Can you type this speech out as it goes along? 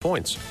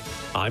points.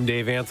 I'm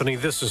Dave Anthony.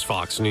 This is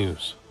Fox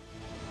News.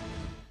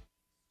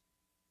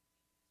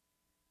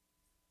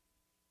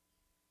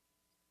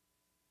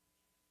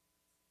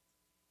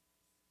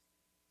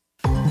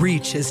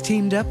 Reach has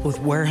teamed up with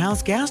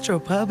Warehouse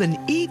Gastropub and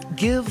Eat,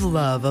 Give,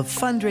 Love, a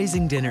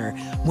fundraising dinner,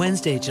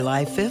 Wednesday,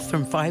 July 5th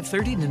from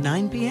 5:30 to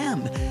 9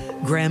 p.m.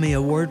 Grammy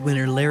Award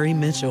winner Larry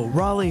Mitchell,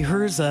 Raleigh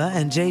Herza,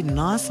 and Jaden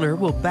Osler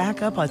will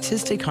back up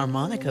autistic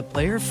harmonica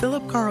player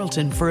Philip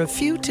Carlton for a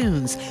few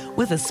tunes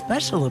with a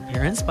special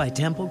appearance by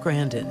Temple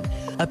Grandin.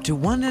 Up to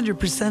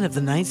 100% of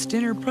the night's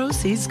dinner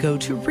proceeds go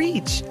to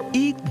Reach.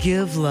 Eat,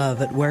 Give,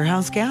 Love at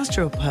Warehouse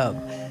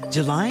Gastropub,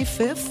 July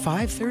 5th,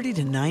 5:30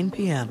 to 9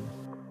 p.m.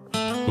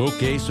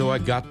 Okay, so I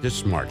got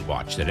this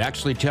smartwatch that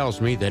actually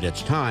tells me that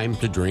it's time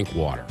to drink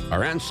water.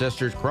 Our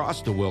ancestors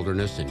crossed the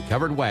wilderness in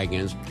covered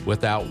wagons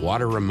without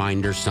water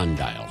reminder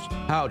sundials.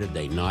 How did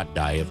they not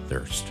die of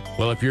thirst?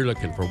 Well, if you're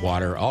looking for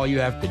water, all you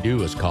have to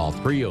do is call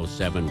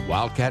 307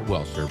 Wildcat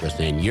Well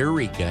Service, and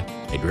Eureka,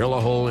 they drill a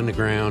hole in the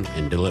ground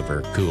and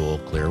deliver cool,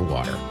 clear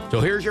water.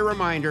 So here's your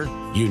reminder,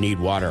 you need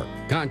water.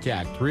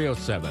 Contact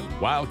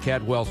 307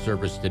 Wildcat Well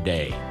Service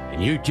today,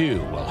 and you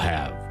too will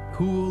have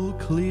cool,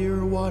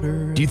 clear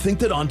water. Do you think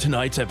that on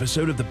tonight's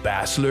episode of The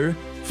Bachelor,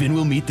 Finn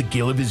will meet the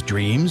Gil of his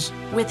dreams?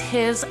 With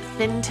his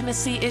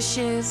intimacy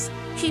issues,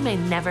 he may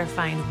never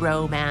find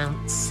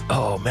romance.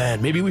 Oh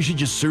man, maybe we should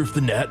just surf the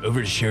net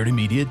over to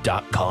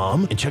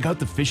SheridanMedia.com and check out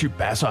the Fisher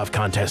Bassoff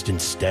contest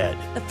instead.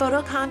 The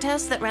photo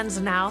contest that runs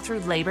now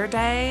through Labor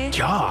Day?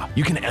 Yeah,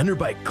 you can enter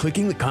by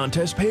clicking the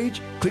contest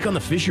page, click on the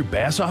Fisher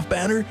Bassoff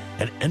banner,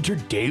 and enter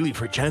daily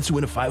for a chance to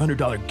win a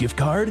 $500 gift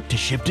card to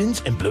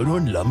Shipton's and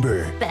Bloodhorn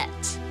Lumber.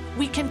 Bet.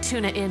 We can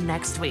tune it in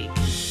next week.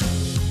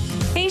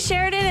 Hey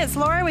Sheridan, it's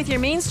Laura with your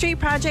Main Street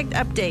Project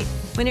update.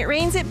 When it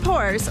rains, it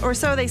pours, or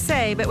so they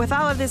say, but with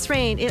all of this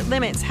rain, it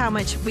limits how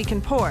much we can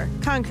pour.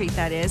 Concrete,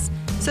 that is.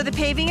 So the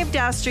paving of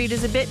Dow Street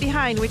is a bit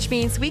behind, which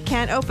means we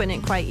can't open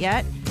it quite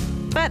yet.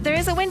 But there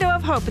is a window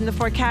of hope in the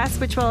forecast,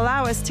 which will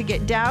allow us to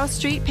get Dow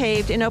Street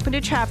paved and open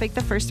to traffic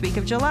the first week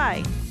of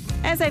July.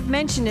 As I've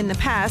mentioned in the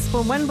past,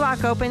 when one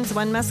block opens,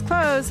 one must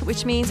close,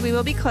 which means we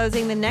will be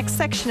closing the next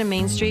section of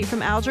Main Street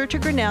from Alger to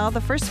Grinnell the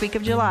first week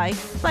of July,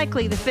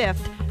 likely the 5th,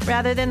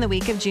 rather than the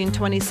week of June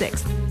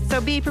 26th.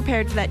 So be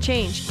prepared for that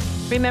change.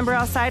 Remember,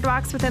 all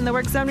sidewalks within the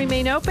work zone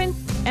remain open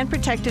and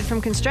protected from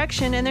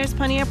construction, and there's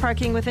plenty of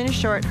parking within a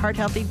short,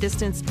 heart-healthy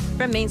distance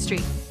from Main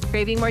Street.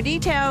 Craving more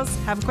details?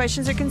 Have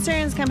questions or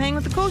concerns? Come hang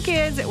with the cool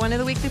kids at one of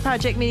the weekly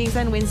project meetings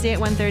on Wednesday at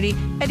 1:30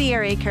 at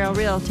ERA Carroll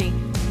Realty.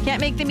 Can't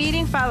make the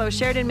meeting? Follow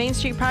Sheridan Main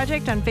Street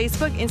Project on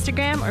Facebook,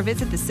 Instagram, or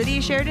visit the City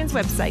of Sheridan's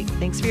website.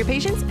 Thanks for your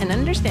patience and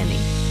understanding.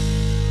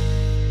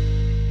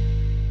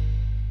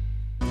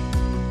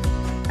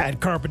 At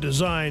Carpet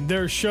Design,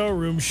 their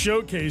showroom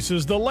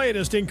showcases the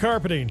latest in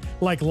carpeting,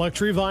 like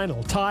luxury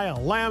vinyl, tile,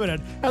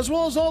 laminate, as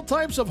well as all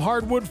types of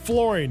hardwood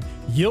flooring.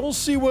 You'll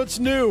see what's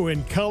new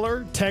in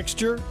color,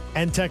 texture,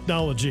 and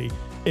technology.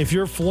 If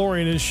your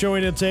flooring is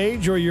showing its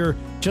age or you're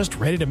just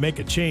ready to make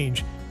a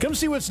change, come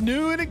see what's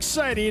new and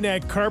exciting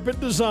at Carpet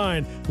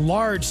Design.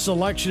 Large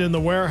selection in the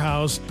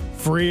warehouse.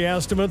 Free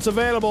estimates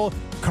available.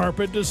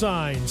 Carpet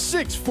Design,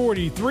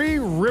 643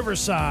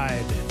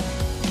 Riverside.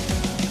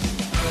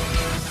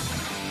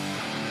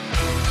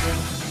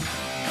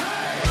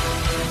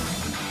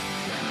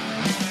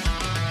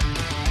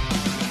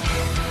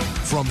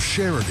 From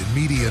Sheridan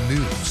Media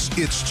News,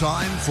 it's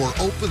time for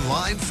Open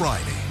Line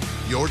Friday.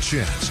 Your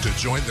chance to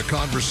join the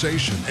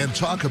conversation and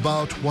talk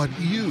about what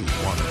you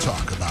want to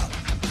talk about.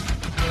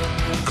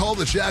 Call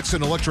the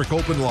Jackson Electric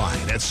Open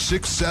Line at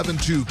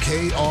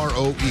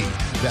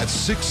 672-KROE.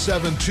 That's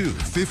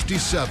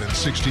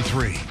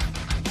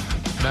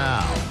 672-5763.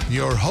 Now,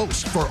 your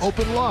host for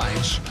Open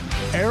Lines,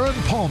 Aaron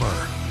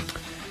Palmer.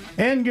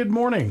 And good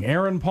morning,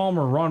 Aaron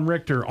Palmer, Ron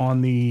Richter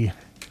on the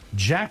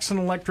Jackson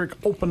Electric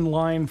Open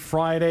Line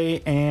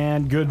Friday.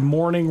 And good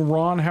morning,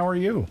 Ron. How are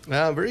you?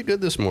 Very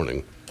good this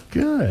morning.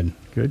 Good.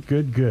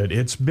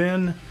 It's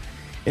been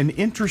an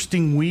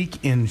interesting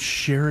week in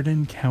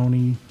Sheridan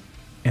County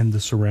and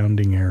the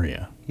surrounding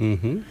area.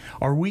 Mm-hmm.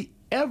 Are we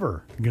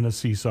ever going to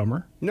see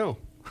summer? No.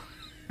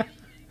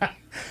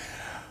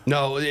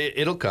 No,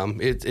 it'll come.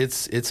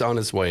 It's on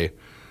its way.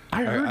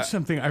 I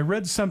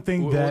read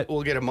something that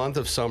we'll get a month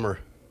of summer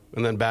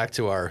and then back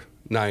to our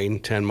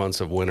 9-10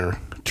 months of winter.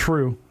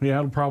 True. Yeah,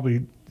 it'll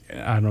probably,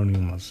 I don't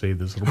even want to say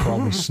this, it'll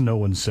probably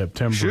snow in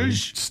September and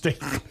stay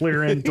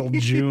clear until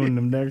June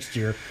of next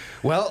year.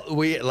 Well,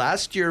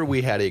 last year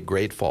we had a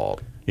great fall.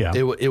 Yeah.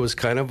 It was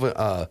kind of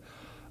an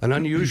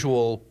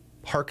unusual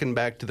harken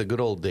back to the good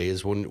old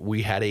days when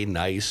we had a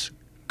nice,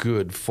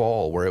 good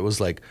fall where it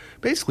was like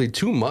basically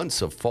 2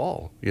 months of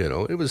fall. You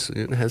know, it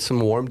had some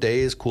warm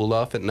days, cooled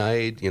off at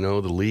night. You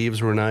know, the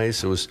leaves were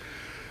nice. It was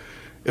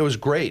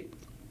great.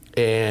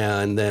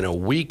 And then a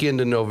week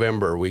into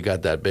November, we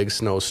got that big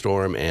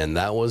snowstorm, and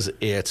that was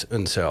it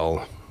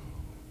until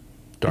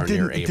darn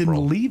near April. It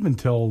didn't leave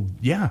until,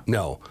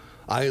 No.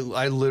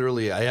 I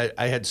literally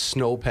I had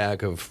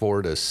snowpack of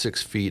 4 to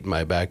 6 feet in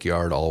my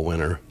backyard all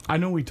winter. I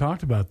know we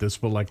talked about this,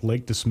 but like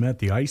Lake DeSmet,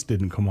 the ice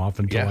didn't come off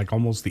until like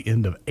almost the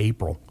end of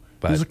April.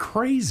 It was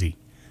crazy.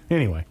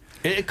 Anyway.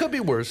 It could be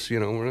worse, you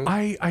know.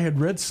 I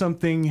had read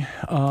something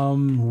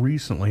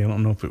recently. I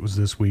don't know if it was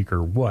this week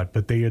or what,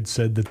 but they had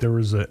said that there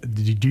was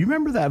do you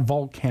remember that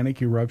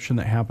volcanic eruption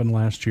that happened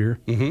last year?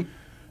 Mm-hmm.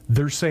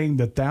 They're saying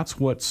that that's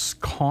what's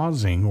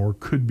causing or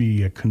could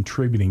be a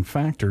contributing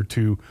factor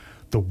to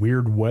the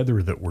weird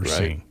weather that we're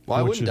seeing. Well,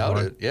 I wouldn't doubt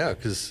it. Yeah,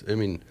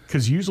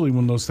 because usually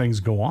when those things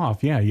go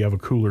off, you have a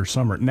cooler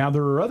summer. Now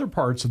there are other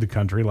parts of the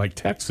country like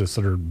Texas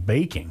that are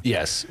baking.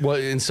 Yes, well,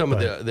 in some of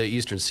the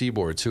eastern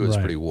seaboard too, it's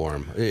pretty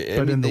warm.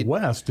 But in the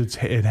West,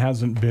 it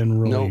hasn't been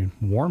really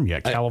warm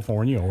yet.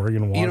 California,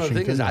 Oregon, Washington. You know, the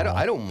thing is,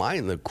 I don't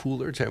mind the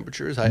cooler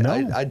temperatures.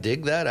 I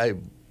dig that. A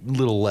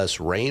little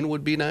less rain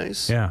would be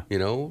nice. Yeah. You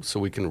know,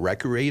 so we can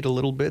recreate a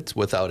little bit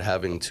without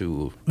having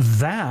to.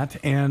 That,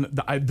 and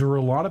there are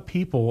a lot of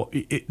people,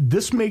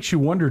 this makes you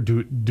wonder,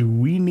 do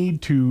we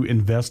need to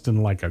invest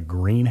in like a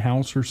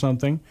greenhouse or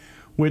something?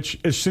 Which,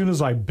 as soon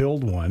as I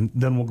build one,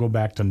 then we'll go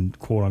back to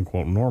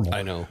quote-unquote normal.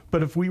 I know.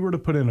 But if we were to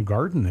put in a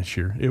garden this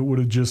year, it would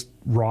have just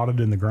rotted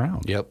in the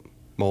ground. Yep.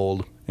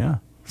 Mold. Yeah.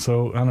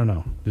 So, I don't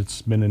know.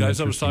 It's been an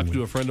Guys, I was talking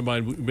to a friend of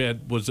mine. We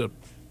had,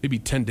 maybe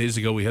 10 days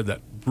ago, we had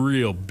that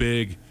real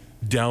big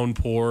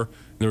downpour.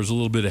 There was a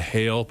little bit of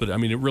hail, but I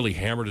mean, it really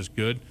hammered us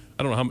good.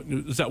 I don't know how much.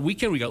 It was that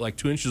weekend we got like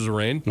 2 inches of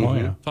rain. Oh,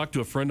 yeah. Talked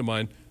to a friend of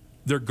mine.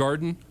 Their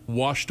garden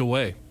washed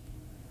away.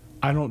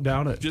 I don't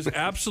doubt it. Just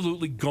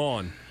absolutely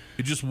gone.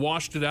 It just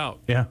washed it out.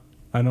 Yeah,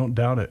 I don't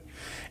doubt it.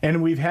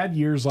 And we've had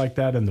years like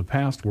that in the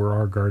past where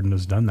our garden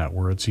has done that,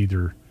 where it's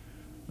either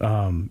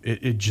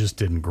it just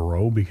didn't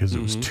grow because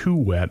it was too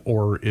wet,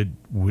 or it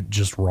would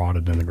just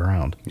rotted in the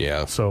ground.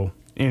 Yeah. So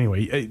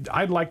anyway,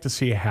 I'd like to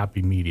see a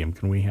happy medium.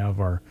 Can we have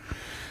our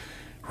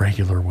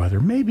regular weather?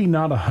 Maybe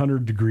not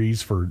 100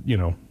 degrees for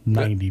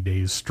 90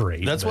 days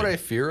straight. That's what I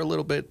fear a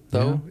little bit,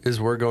 though, is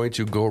we're going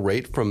to go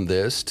right from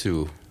this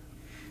to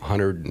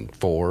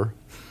 104.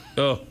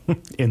 Oh,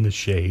 in the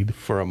shade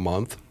for a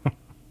month.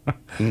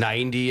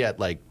 90 at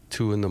like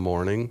 2 in the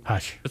morning.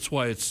 Hush. That's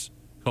why it's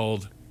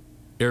called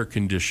air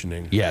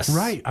conditioning. Yes.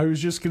 Right. I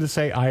was just going to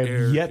say I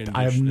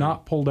have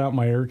not pulled out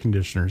my air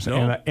conditioners.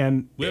 No.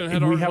 And we haven't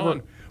had ours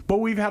on. But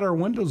we've had our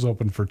windows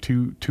open for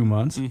two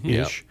months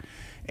ish. Yep.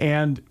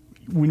 And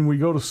when we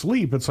go to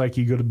sleep, it's like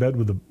you go to bed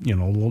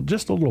with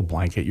just a little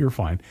blanket. You're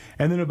fine.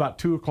 And then about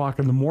 2:00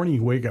 in the morning,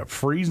 you wake up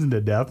freezing to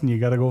death, and you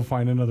got to go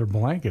find another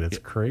blanket. It's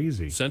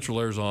crazy. Central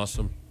Air is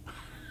awesome.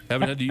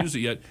 Haven't had to use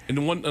it yet. And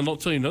I'll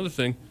tell you another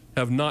thing.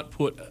 Have not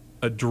put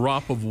a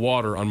drop of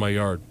water on my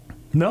yard.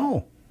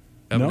 No.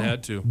 Haven't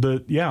had to.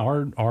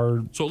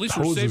 Our so at least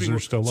hoses we're saving. Are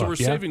still so up. we're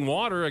saving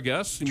water, I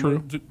guess.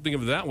 True. Think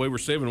of it that way. We're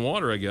saving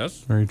water, I guess.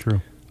 Very true.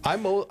 I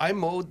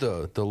mowed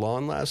the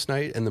lawn last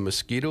night, and the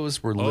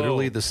mosquitoes were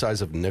literally the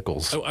size of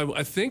nickels.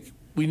 I think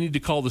we need to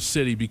call the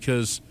city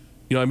because,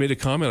 I made a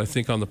comment, I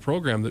think, on the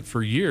program that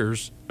for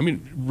years,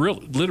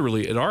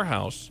 literally at our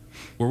house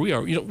where we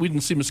are, we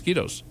didn't see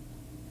mosquitoes.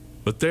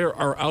 But they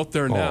are out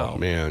there now. Oh,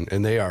 man.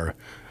 And they are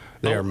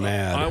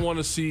mad. I want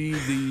to see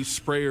the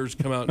sprayers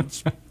come out.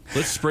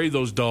 Let's spray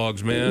those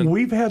dogs, man.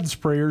 We've had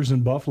sprayers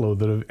in Buffalo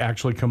that have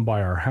actually come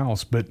by our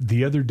house, but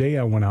the other day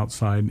I went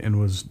outside and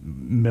was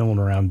milling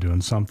around doing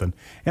something,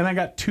 and I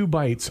got 2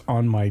 bites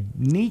on my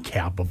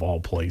kneecap of all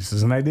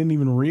places, and I didn't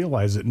even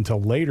realize it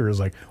until later. It was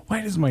like,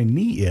 why does my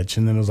knee itch?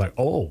 And then it was like,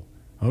 oh,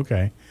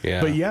 okay.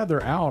 Yeah. But yeah,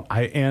 they're out.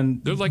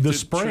 They're like the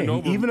spraying.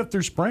 Chernobyl. Even if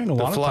they're spraying, a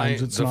lot of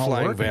times it's not working.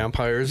 The flying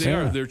vampires. They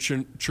are. They're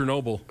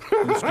Chernobyl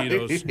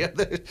mosquitoes. Yeah,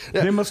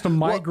 they must have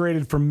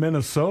migrated from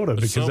Minnesota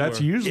because that's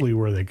usually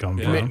where they come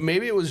from.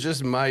 Maybe it was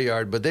just my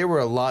yard, but they were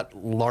a lot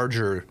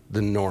larger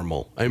than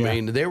normal. I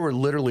mean, they were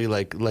literally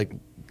like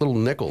little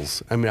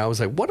nickels. I mean, I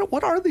was like,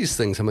 what are these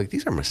things? I'm like,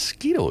 these are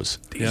mosquitoes.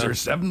 These are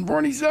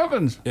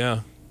 747s. Yeah.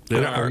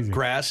 Our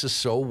grass is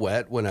so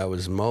wet. When I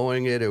was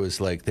mowing it, it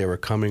was like they were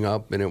coming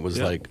up, and it was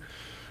like,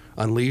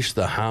 unleash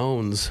the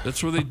hounds.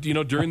 That's where they,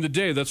 during the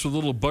day, that's where the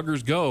little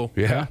buggers go.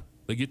 Yeah.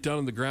 They get down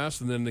in the grass,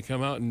 and then they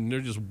come out, and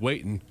they're just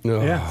waiting.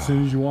 Yeah, as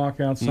soon as you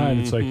walk outside,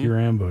 it's like you're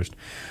ambushed.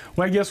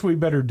 Well, I guess we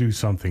better do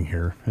something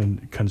here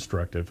and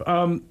constructive.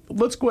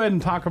 Let's go ahead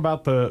and talk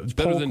about the It's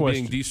better poll than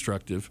question. being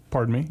destructive.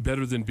 Pardon me?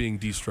 Better than being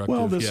destructive.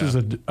 Well, this is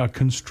a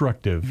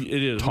constructive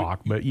It is.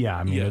 talk, but yeah,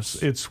 I mean, Yes.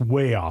 it's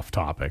way off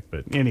topic.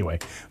 But anyway,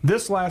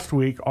 this last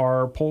week,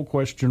 our poll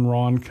question,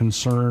 Ron,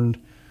 concerned...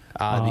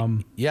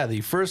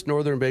 the first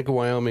Northern Bank of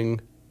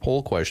Wyoming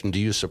poll question: do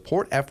you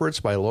support efforts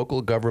by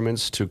local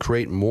governments to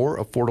create more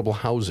affordable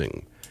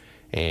housing?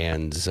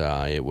 And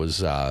it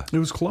was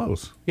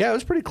close. Yeah, it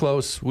was pretty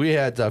close. We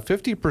had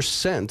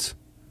 50%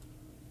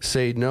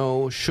 say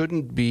no,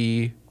 shouldn't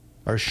be,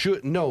 or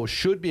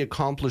should be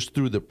accomplished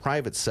through the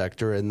private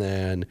sector, and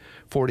then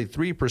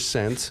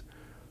 43%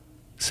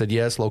 said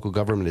yes, local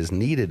government is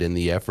needed in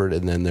the effort,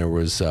 and then there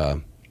was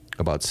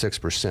about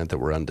 6% that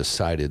were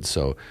undecided.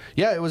 So,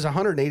 yeah, it was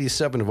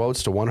 187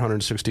 votes to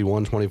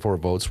 161. 24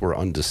 votes were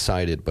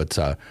undecided. But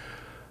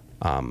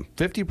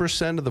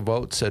 50% of the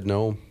vote said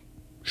no,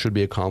 should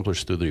be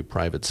accomplished through the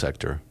private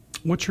sector.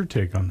 What's your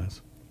take on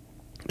this?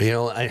 You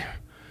know,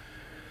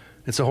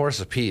 it's a horse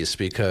apiece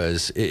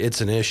because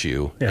it's an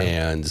issue,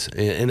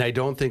 and I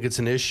don't think it's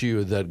an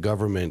issue that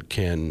government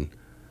can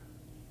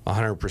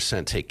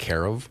 100% take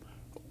care of.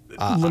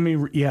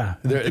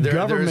 The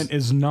government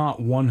is not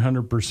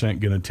 100%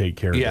 going to take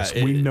care of this.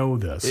 We know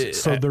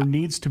this. So there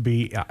needs to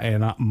be,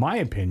 and my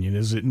opinion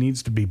is it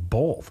needs to be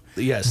both.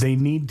 Yes. They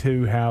need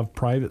to have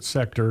private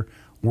sector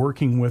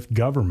working with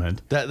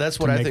government. That's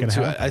what I think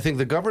too. I think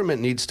the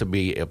government needs to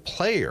be a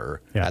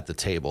player at the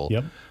table,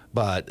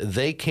 but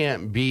they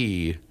can't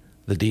be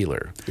the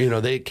dealer. You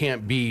know, they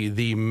can't be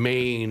the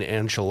main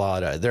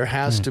enchilada. There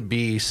has to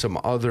be some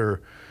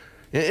other.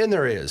 And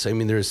there is. I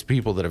mean, there's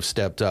people that have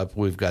stepped up.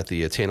 We've got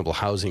the Attainable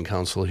Housing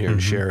Council here in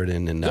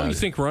Sheridan. And don't you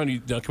think, Ron,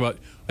 you talk about,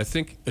 I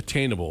think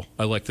attainable,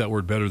 I like that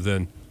word better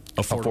than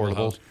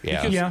affordable.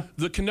 Yeah. Because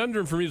the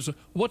conundrum for me is,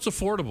 what's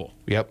affordable?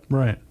 Yep.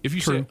 Right. If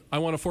you say, I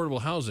want affordable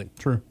housing.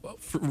 True.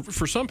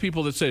 For some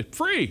people that say,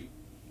 free.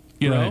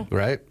 You know?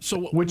 Right.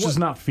 So which is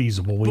not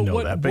feasible. We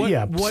know that.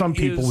 But some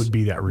people would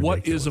be that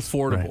ridiculous. What is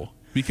affordable? Right.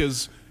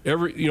 Because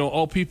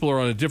all people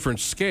are on a different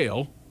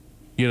scale.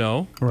 You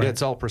know, yeah,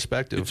 it's all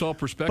perspective. It's all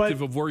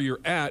perspective of where you're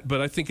at. But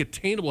I think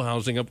attainable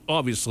housing,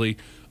 obviously,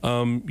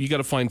 you got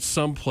to find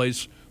some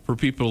place for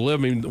people to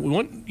live. I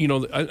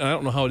mean, I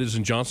don't know how it is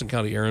in Johnson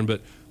County, Aaron,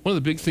 but one of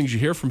the big things you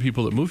hear from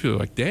people that move here,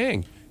 like,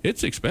 dang,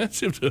 it's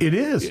expensive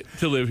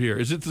to live here.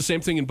 Is it the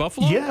same thing in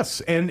Buffalo?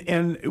 Yes,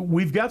 and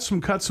we've got some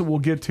cuts that we'll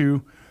get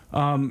to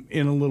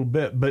in a little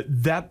bit. But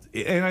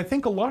and I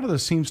think a lot of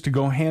this seems to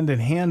go hand in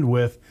hand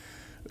with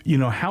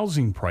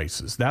housing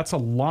prices. That's a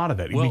lot of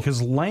it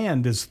because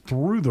land is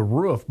through the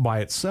roof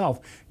by itself.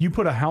 You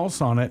put a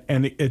house on it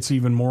and it's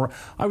even more.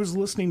 I was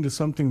listening to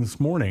something this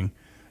morning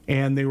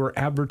and they were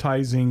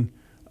advertising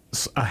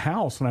a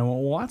house and I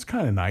went, well, that's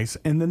kind of nice.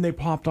 And then they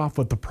popped off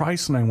with the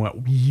price and I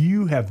went,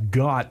 you have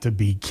got to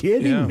be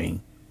kidding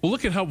me. Well,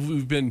 look at how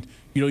we've been,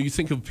 you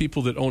think of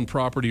people that own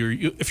property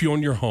or if you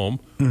own your home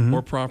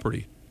or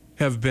property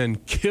have been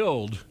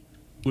killed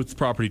with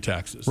property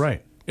taxes.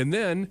 Right. And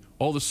then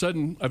all of a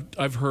sudden,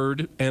 I've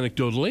heard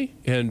anecdotally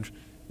and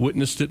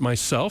witnessed it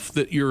myself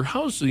that your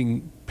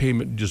housing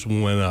payment just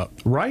went up.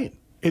 Right,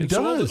 it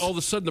does. So all of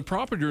a sudden, the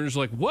property owner's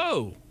like,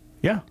 "Whoa,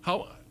 yeah,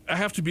 how I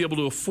have to be able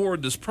to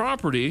afford this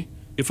property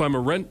if I'm a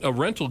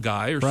rental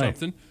guy or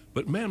something."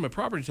 But man, my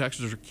property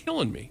taxes are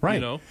killing me.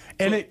 Right.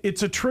 And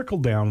it's a trickle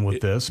down with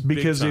this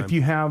because if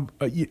you have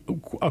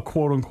a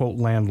quote unquote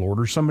landlord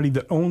or somebody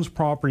that owns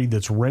property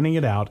that's renting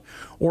it out,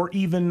 or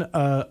even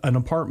an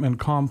apartment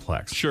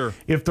complex. Sure.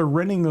 If they're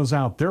renting those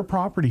out, their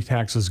property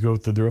taxes go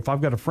through the roof.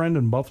 I've got a friend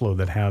in Buffalo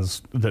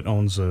that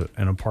owns an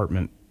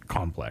apartment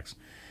complex,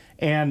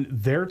 and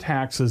their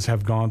taxes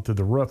have gone through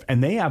the roof,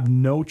 and they have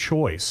no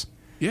choice.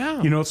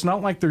 Yeah. It's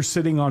not like they're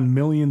sitting on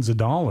millions of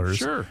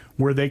dollars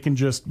where they can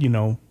just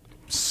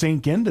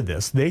sink into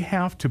this. They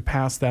have to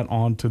pass that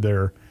on to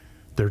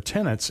their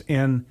tenants,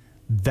 and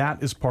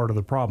that is part of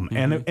the problem.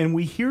 And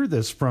we hear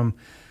this from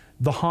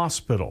the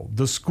hospital,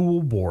 the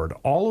school board,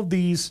 all of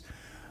these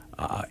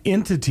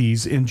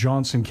entities in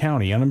Johnson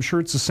County, and I'm sure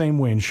it's the same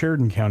way in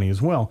Sheridan County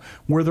as well,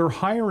 where they're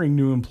hiring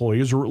new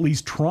employees, or at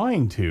least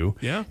trying to,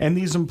 and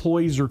these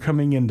employees are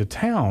coming into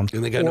town,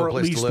 and they got or no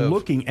place at least to live.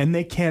 looking, and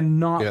they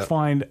cannot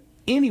find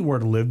anywhere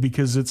to live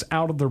because it's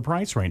out of their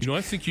price range.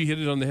 I think you hit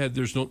it on the head.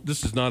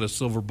 This is not a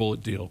silver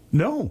bullet deal.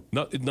 No.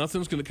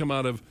 Nothing's going to come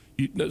out of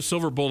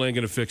silver bullet ain't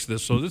going to fix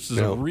this. So this is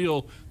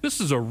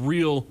a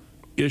real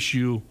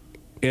issue.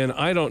 And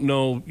I don't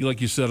know,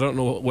 like you said, I don't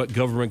know what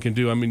government can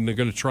do. I mean, they're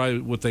going to try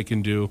what they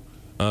can do,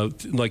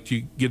 like to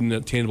get an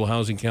Attainable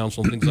Housing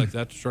Council and things like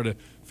that to try to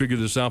figure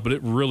this out. But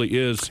it really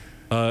is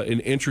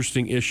an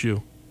interesting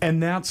issue.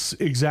 And that's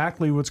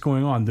exactly what's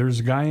going on.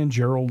 There's a guy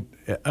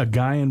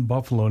in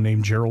Buffalo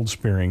named Gerald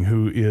Spearing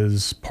who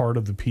is part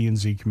of the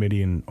P&Z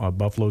committee in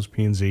Buffalo's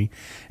P&Z.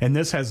 And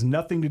this has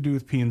nothing to do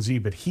with P&Z,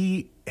 but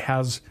he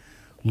has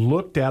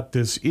looked at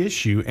this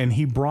issue and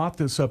he brought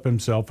this up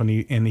himself, and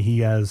he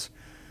has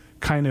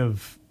kind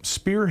of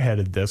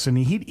spearheaded this, and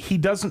he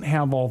doesn't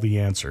have all the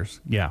answers.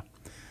 Yeah.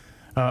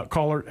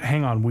 Caller,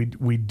 hang on.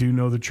 We do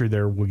know that you're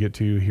there. We'll get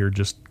to you here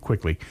just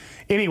quickly.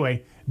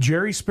 Anyway,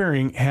 Jerry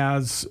Spearing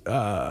has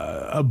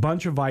a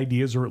bunch of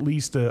ideas, or at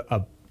least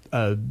a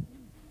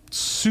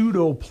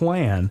pseudo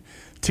plan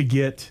to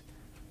get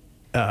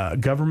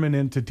government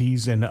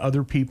entities and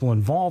other people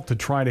involved to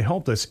try to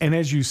help this. And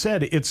as you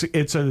said,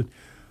 it's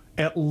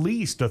at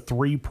least a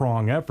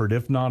three-prong effort,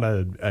 if not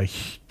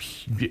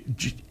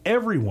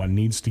everyone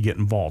needs to get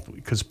involved,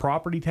 because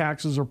property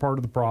taxes are part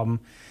of the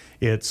problem.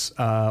 It's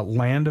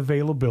land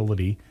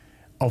availability,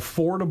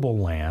 affordable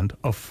land,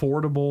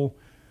 affordable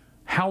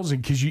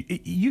housing, because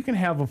you can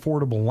have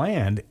affordable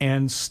land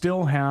and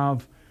still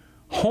have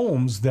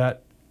homes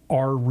that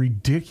are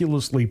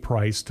ridiculously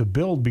priced to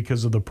build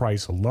because of the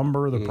price of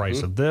lumber, the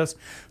price of this.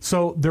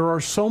 So there are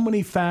so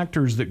many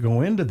factors that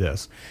go into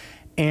this.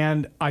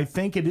 And I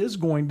think it is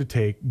going to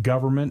take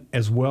government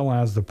as well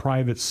as the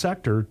private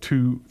sector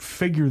to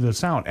figure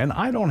this out. And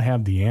I don't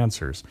have the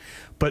answers,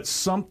 but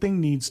something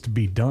needs to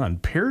be done,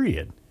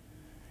 period.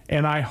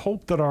 And I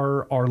hope that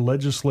our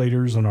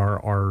legislators and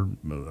our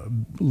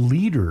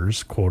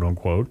leaders, quote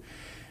unquote,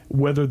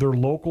 whether they're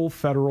local,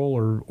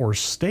 federal, or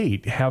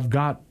state, have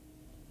got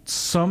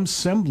some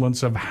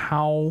semblance of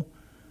how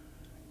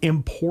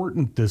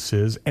important this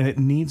is, and it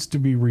needs to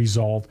be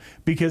resolved.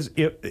 Because,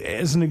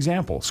 as an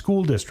example,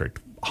 school district,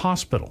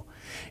 hospital,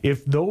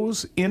 if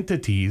those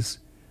entities,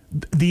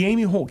 the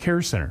Amy Holt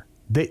Care Center,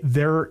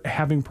 they're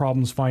having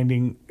problems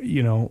finding,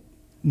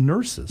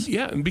 nurses.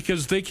 Yeah, and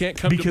because they can't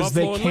come to Buffalo because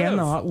they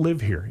cannot live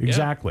here.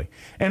 Exactly.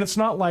 Yeah. And it's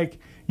not like,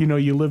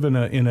 you live in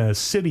a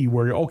city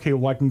where, okay,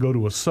 well, I can go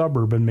to a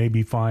suburb and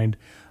maybe find,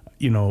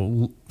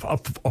 a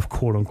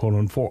quote unquote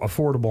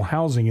affordable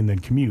housing and then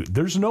commute.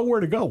 There's nowhere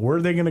to go. Where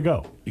are they going to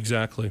go?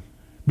 Exactly.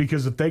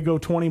 Because if they go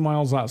 20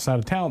 miles outside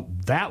of town,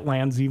 that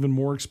land's even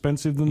more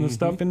expensive than the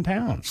stuff in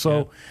town.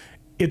 So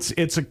it's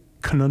a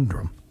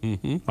conundrum.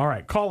 Mm-hmm. All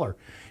right, caller,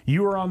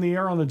 you are on the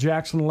air on the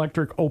Jackson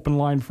Electric Open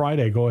Line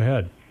Friday. Go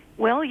ahead.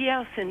 Well,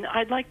 yes, and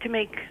I'd like to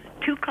make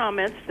two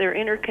comments. They're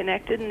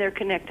interconnected, and they're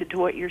connected to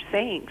what you're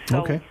saying.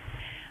 So, okay.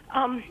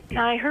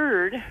 I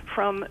heard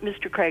from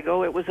Mr.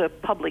 Crago, it was a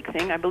public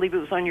thing, I believe it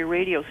was on your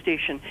radio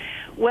station.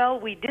 Well,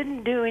 we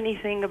didn't do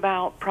anything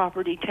about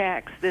property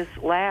tax this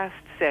last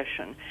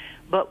session,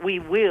 but we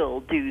will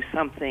do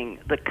something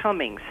the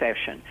coming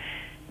session.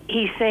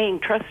 He's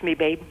saying, trust me,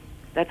 babe.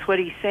 That's what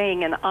he's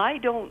saying, and I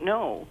don't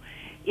know.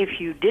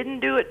 If you didn't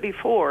do it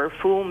before,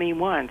 fool me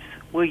once,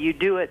 will you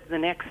do it the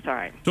next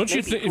time? Don't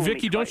you think,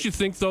 Vicki? Don't you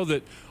think though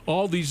that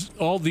all these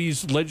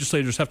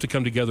legislators have to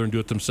come together and do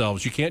it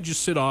themselves? You can't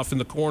just sit off in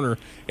the corner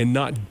and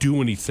not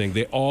do anything.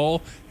 They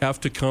all have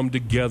to come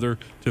together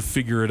to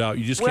figure it out.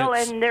 You just can't. Well,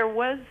 and there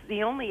was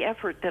the only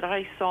effort that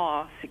I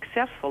saw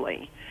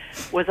successfully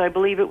was, I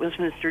believe it was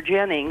Mr.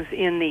 Jennings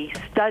in the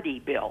study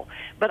bill.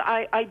 But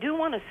I do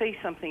want to say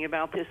something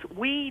about this.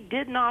 We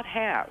did not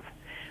have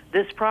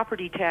this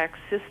property tax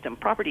system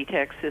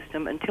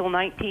until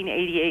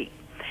 1988.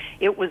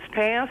 It was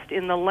passed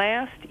in the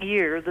last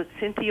year that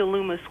Cynthia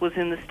Loomis was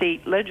in the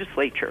state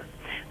legislature.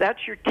 That's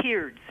your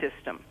tiered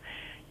system.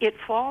 It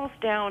falls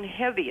down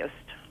heaviest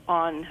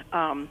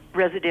on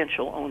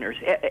residential owners.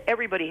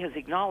 Everybody has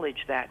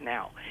acknowledged that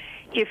now.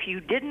 If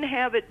you didn't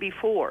have it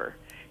before,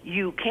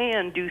 you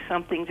can do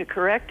something to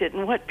correct it.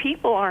 And what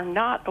people are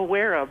not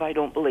aware of, I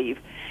don't believe,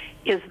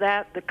 is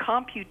that the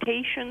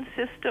computation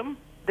system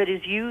that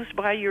is used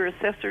by your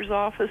assessor's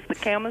office, the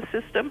CAMA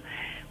system,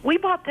 we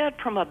bought that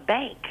from a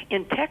bank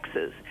in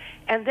Texas,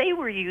 and they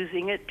were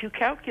using it to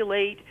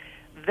calculate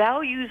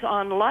values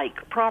on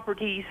like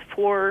properties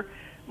for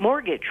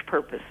mortgage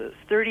purposes,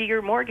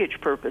 30-year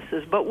mortgage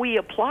purposes, but we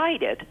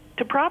applied it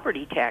to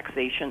property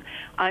taxation.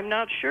 I'm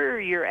not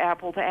sure you're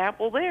apple to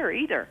apple there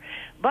either.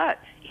 But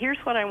here's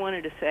what I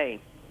wanted to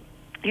say.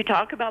 You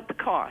talk about the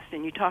cost,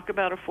 and you talk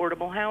about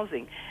affordable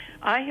housing.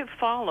 I have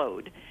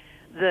followed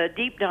the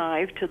deep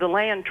dive to the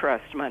land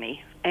trust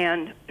money,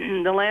 and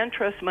the land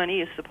trust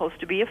money is supposed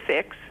to be a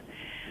fix,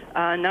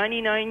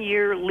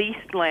 99-year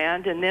leased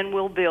land, and then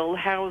we'll build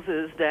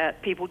houses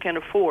that people can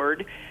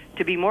afford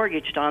to be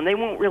mortgaged on. They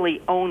won't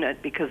really own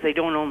it because they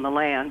don't own the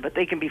land, but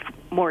they can be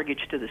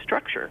mortgaged to the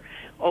structure.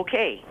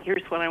 Okay,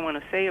 here's what I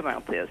want to say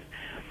about this.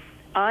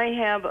 I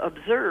have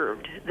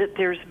observed that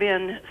there's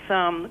been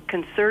some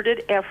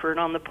concerted effort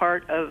on the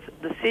part of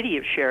the city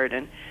of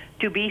Sheridan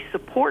to be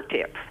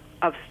supportive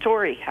of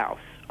Story House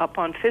up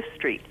on 5th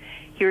Street.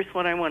 Here's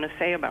what I want to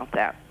say about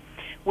that.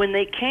 When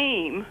they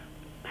came,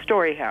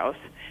 Story House,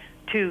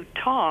 to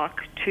talk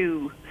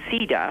to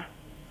CEDA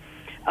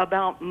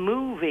about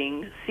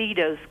moving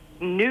CEDA's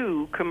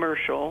new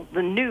commercial,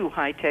 the new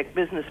high-tech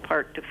business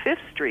park to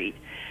 5th Street,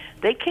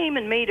 they came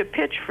and made a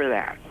pitch for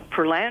that,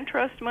 for land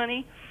trust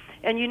money.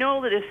 And you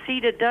know that if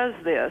CEDA does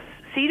this,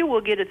 CEDA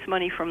will get its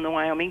money from the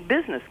Wyoming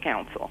Business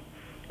Council.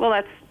 Well,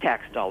 that's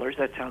tax dollars.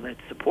 That's how that's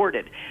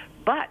supported.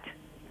 But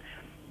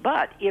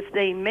if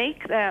they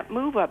make that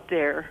move up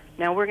there,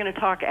 now we're going to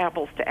talk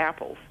apples to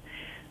apples.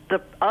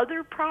 The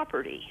other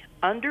property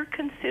under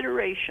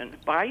consideration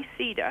by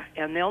CEDA,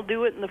 and they'll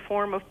do it in the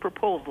form of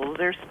proposals.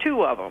 There's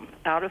 2 of them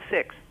out of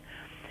 6.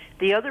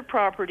 The other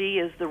property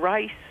is the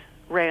Rice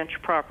Ranch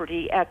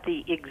property at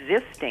the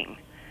existing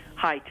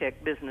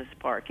high-tech business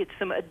park. It's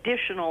some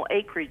additional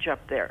acreage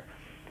up there.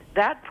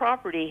 That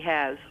property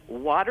has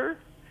water,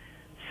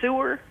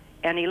 sewer,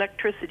 and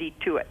electricity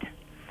to it,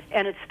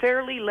 and it's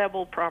fairly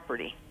level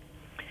property.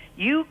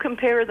 You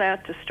compare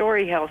that to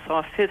Story House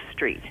off 5th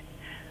Street.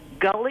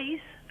 Gullies,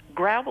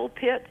 gravel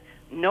pit,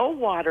 no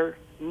water,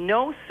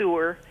 no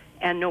sewer,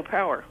 and no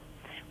power.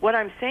 What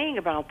I'm saying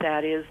about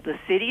that is the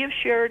city of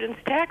Sheridan's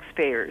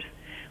taxpayers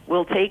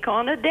will take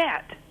on a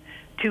debt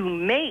to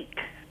make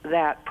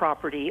that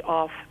property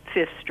off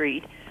 5th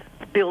Street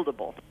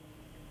buildable.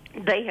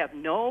 They have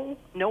no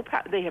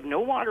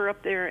water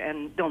up there,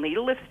 and they'll need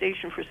a lift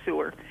station for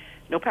sewer,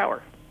 no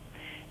power.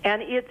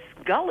 And it's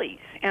gullies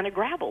and a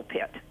gravel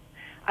pit.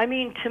 I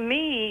mean, to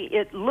me,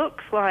 it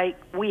looks like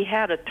we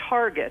had a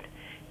target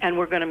and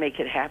we're going to make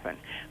it happen.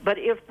 But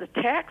if the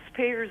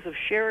taxpayers of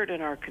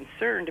Sheridan are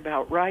concerned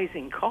about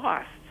rising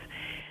costs,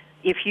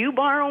 if you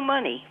borrow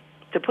money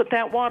to put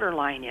that water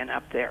line in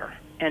up there,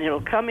 and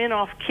it'll come in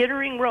off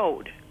Kittering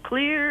Road,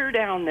 clear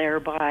down there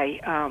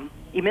by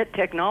Emit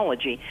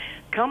Technology,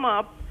 come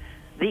up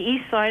the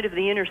east side of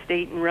the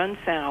interstate and run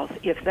south,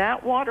 if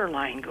that water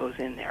line goes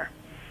in there,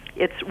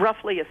 it's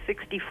roughly a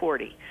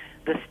 60-40.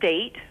 The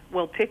state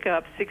will pick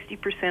up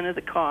 60% of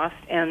the cost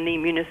and the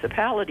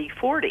municipality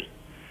 40%.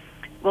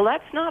 Well,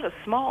 that's not a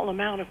small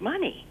amount of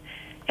money.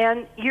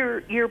 And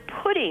you're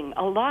putting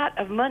a lot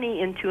of money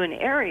into an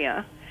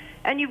area,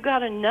 and you've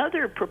got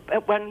another,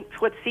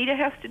 what CETA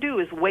has to do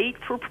is wait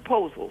for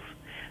proposals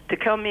to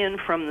come in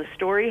from the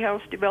Story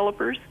House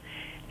developers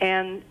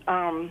and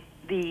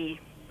the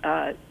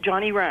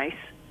Johnny Rice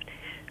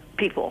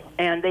people.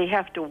 And they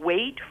have to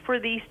wait for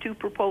these two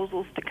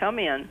proposals to come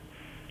in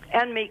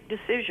and make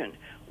decision.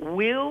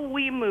 Will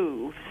we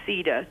move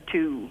CETA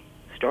to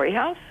Story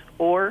House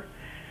or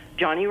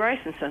Johnny Rice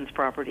and Sons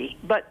property?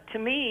 But to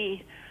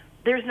me,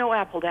 there's no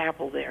apple to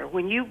apple there.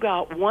 When you've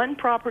got one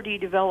property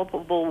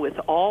developable with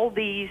all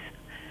these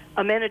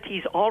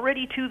amenities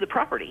already to the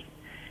property,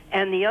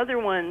 and the other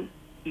one,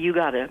 you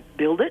got to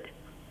build it.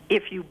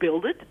 If you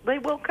build it, they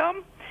will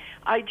come.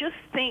 I just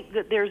think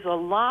that there's a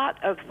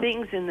lot of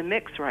things in the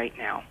mix right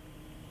now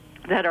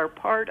that are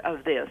part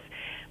of this,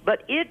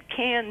 but it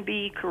can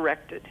be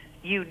corrected.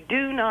 You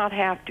do not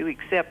have to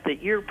accept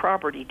that your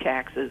property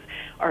taxes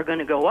are going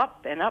to go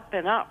up and up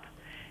and up.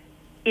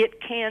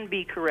 It can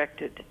be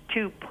corrected.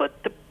 To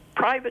put the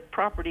private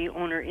property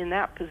owner in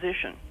that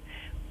position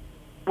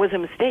was a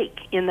mistake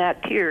in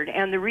that tiered.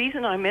 And the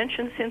reason I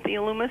mentioned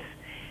Cynthia Loomis,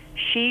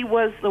 she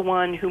was the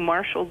one who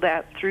marshaled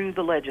that through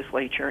the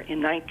legislature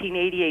in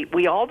 1988.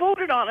 We all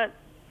voted on it.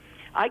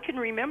 I can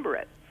remember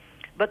it.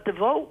 But the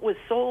vote was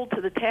sold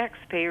to the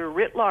taxpayer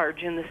writ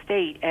large in the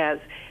state as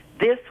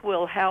this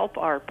will help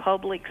our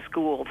public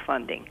school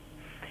funding.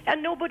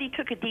 And nobody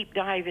took a deep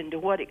dive into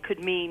what it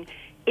could mean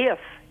if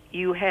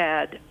you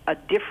had a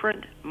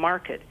different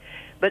market.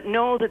 But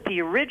know that the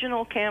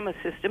original CAMA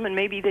system, and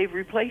maybe they've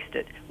replaced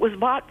it, was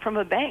bought from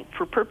a bank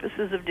for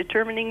purposes of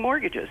determining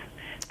mortgages.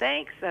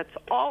 Thanks. That's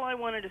all I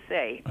wanted to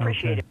say.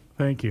 Appreciate it.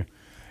 Thank you.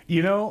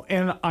 You know,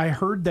 and I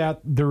heard that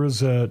there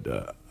was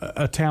a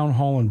town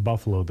hall in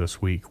Buffalo this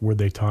week where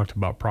they talked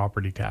about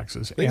property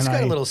taxes. Things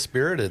got a little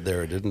spirited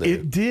there, didn't they?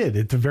 It did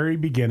at the very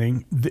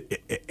beginning.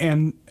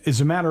 And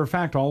as a matter of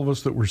fact, all of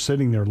us that were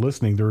sitting there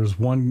listening, there was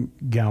one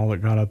gal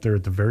that got up there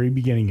at the very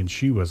beginning, and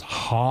she was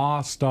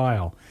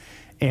hostile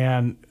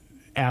and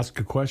asked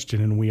a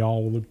question, and we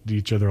all looked at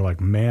each other like,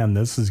 man,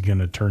 this is going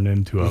to turn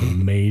into a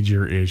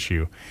major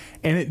issue.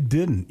 And it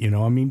didn't. You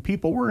know, I mean,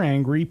 people were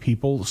angry.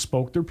 People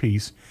spoke their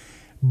piece.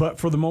 But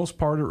for the most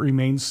part, it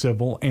remained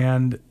civil,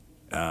 and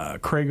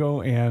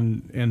Crago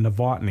and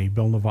Novotny,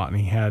 Bill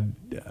Novotny, had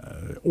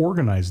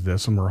organized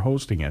this and were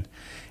hosting it.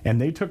 And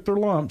they took their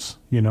lumps,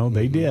 you know,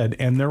 they did.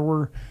 And there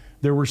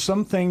were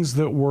some things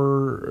that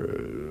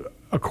were,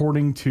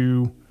 according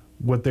to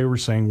what they were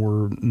saying,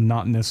 were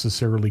not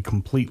necessarily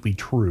completely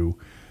true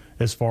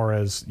as far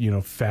as, you know,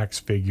 facts,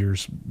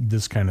 figures,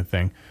 this kind of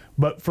thing.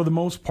 But for the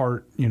most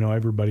part, you know,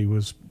 everybody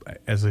was,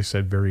 as I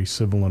said, very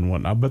civil and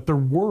whatnot. But there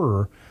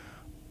were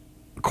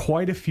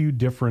quite a few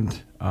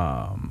different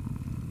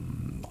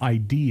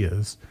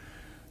ideas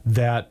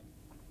that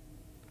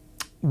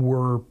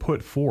were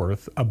put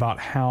forth about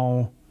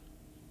how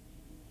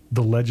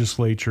the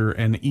legislature,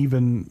 and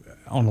even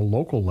on a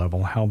local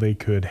level, how they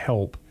could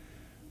help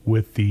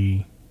with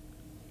the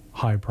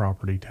high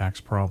property tax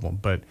problem.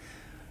 But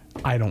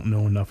I don't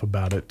know enough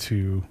about it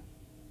to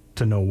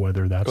know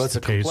whether that's the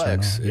case or not.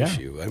 It's a complex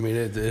issue. I mean,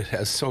 it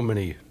has so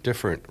many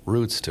different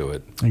roots to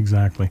it.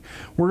 Exactly.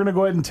 We're going to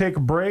go ahead and take a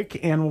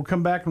break, and we'll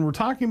come back, and we're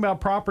talking about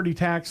property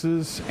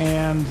taxes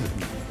and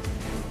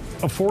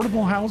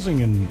affordable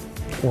housing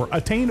or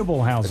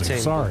attainable housing.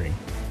 Sorry.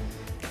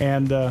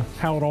 And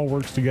how it all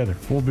works together.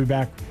 We'll be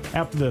back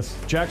after this.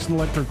 Jackson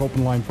Electric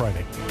Open Line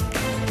Friday.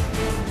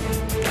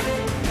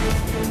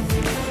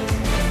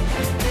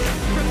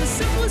 From the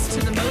simplest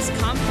to the most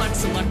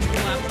complex electrical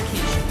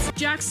applications,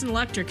 Jackson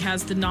Electric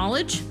has the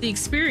knowledge, the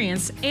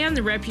experience, and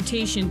the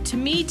reputation to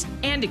meet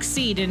and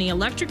exceed any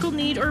electrical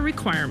need or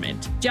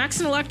requirement.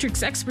 Jackson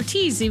Electric's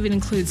expertise even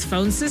includes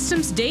phone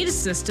systems, data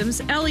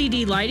systems,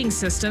 LED lighting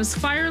systems,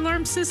 fire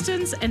alarm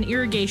systems, and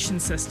irrigation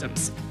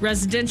systems.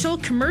 Residential,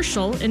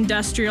 commercial,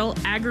 industrial,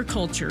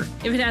 agriculture.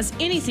 If it has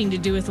anything to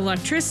do with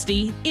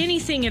electricity,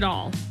 anything at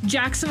all,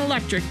 Jackson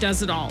Electric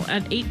does it all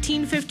at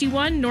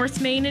 1851 North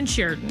Main in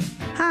Sheridan.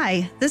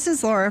 Hi, this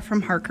is Laura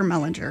from Harker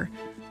Mellinger.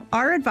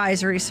 Our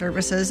advisory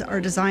services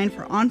are designed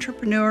for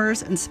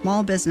entrepreneurs and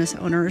small business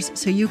owners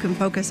so you can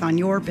focus on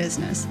your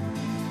business.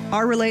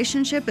 Our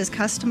relationship is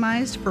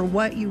customized for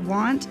what you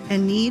want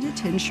and need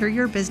to ensure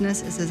your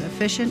business is as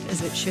efficient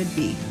as it should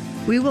be.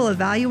 We will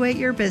evaluate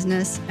your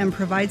business and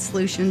provide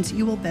solutions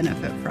you will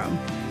benefit from.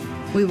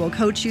 We will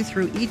coach you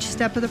through each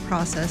step of the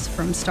process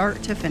from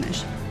start to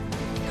finish.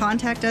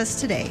 Contact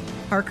us today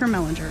Parker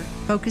Mellinger,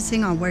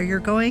 focusing on where you're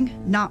going,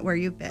 not where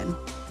you've been.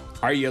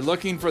 Are you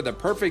looking for the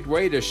perfect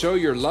way to show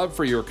your love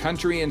for your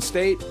country and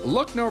state?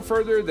 Look no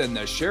further than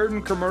the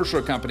Sheridan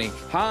Commercial Company.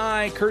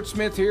 Hi, Kurt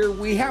Smith here.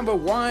 We have a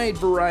wide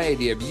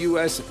variety of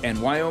U.S.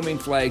 and Wyoming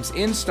flags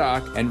in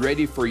stock and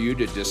ready for you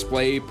to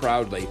display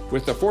proudly.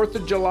 With the 4th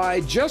of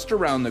July just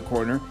around the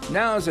corner,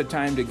 now is the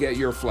time to get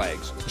your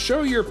flags.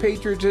 Show your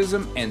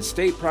patriotism and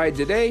state pride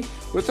today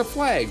with a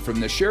flag from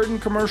the Sheridan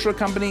Commercial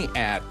Company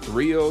at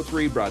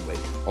 303 Broadway.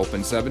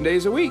 Open 7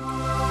 days a week.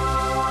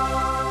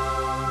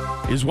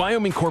 Is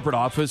Wyoming Corporate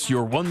Office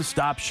your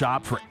one-stop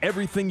shop for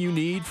everything you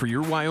need for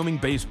your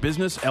Wyoming-based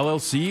business,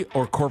 LLC,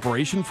 or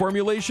corporation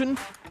formulation?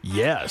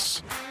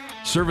 Yes.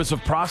 Service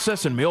of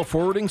process and mail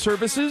forwarding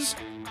services?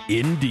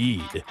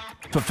 Indeed.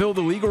 Fulfill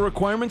the legal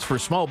requirements for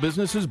small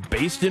businesses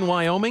based in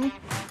Wyoming?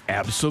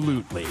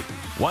 Absolutely.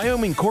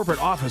 Wyoming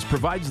Corporate Office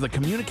provides the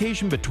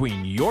communication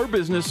between your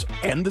business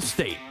and the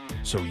state,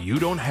 so you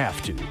don't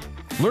have to.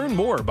 Learn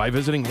more by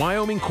visiting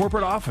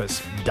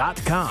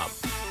WyomingCorporateOffice.com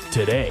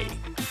today.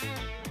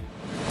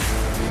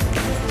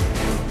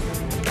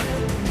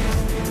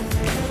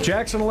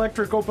 Jackson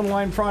Electric Open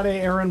Line Friday,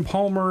 Aaron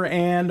Palmer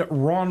and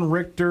Ron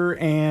Richter,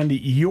 and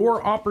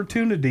your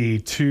opportunity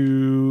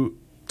to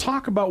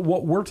talk about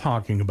what we're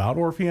talking about,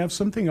 or if you have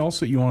something else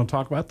that you want to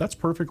talk about, that's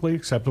perfectly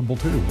acceptable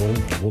too.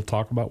 We'll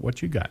talk about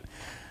what you got.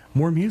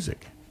 More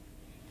music.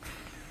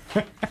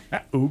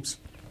 Oops.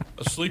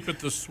 Asleep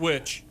at the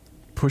switch.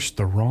 Pushed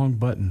the wrong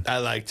button. I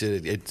liked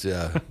it. It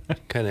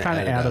kind of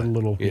added a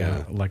little,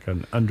 like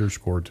an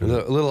underscore to it.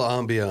 A little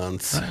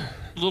ambiance. A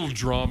little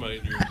drama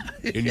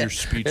in your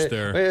speech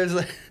there. It was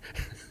like,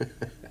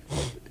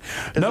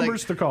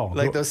 Numbers to call.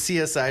 Like those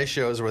CSI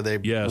shows where they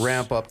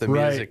ramp up the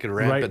music and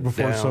ramp it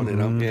before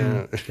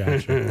down.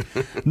 Gotcha.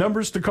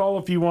 Numbers to call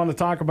if you want to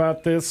talk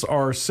about this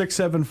are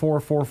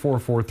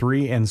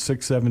 674-4443 and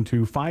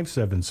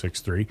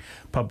 672-5763.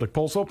 Public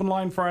Pulse Open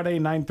Line Friday,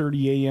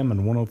 9:30 a.m. and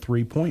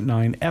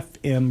 103.9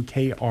 FM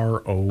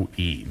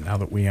KROE. Now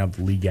that we have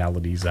the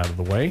legalities out of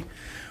the way,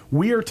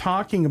 we are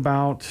talking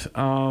about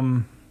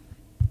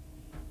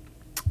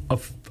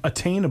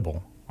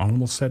attainable. I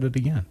almost said it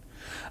again.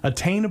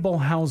 Attainable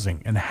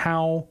housing and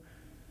how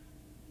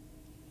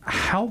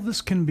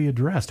this can be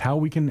addressed, how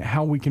we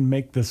can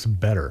make this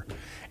better.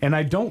 And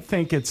I don't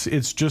think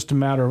it's just a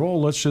matter of,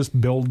 let's just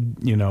build,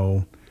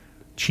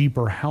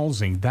 cheaper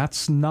housing.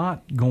 That's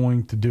not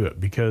going to do it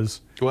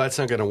because that's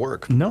not going to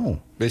work.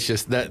 No. It's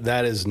just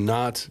that is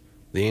not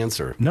the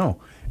answer. No.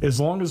 As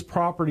long as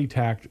property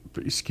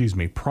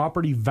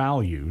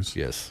values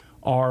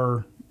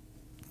are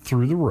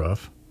through the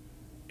roof,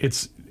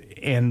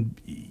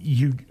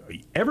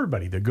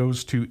 everybody that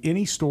goes to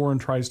any store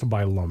and tries to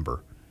buy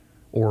lumber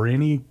or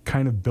any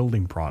kind of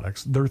building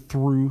products, they're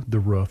through the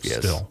roof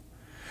still.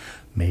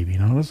 Maybe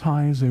not as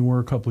high as they were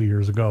a couple of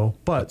years ago,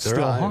 but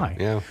still high.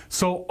 Yeah.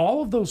 So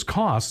all of those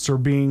costs are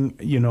being,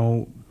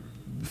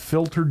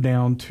 filtered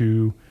down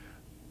to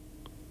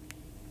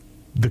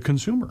the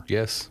consumer.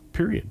 Yes.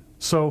 Period.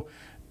 So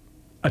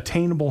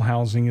attainable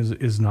housing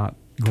is not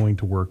going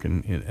to work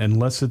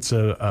unless it's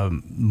a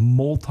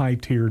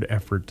multi-tiered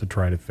effort to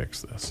try to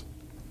fix this.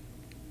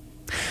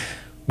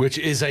 Which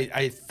is,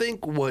 I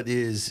think, what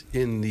is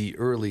in the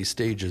early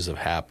stages of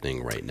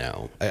happening right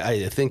now.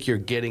 I think you're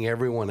getting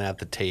everyone at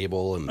the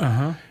table,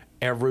 and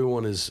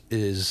everyone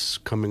is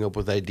coming up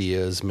with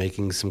ideas,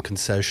 making some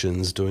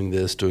concessions, doing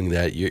this, doing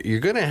that. You're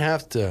going to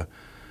have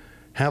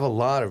a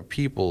lot of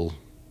people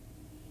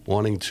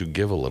wanting to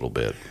give a little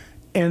bit.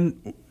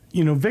 And,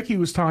 Vicki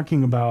was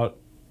talking about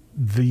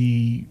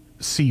the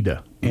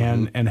CEDA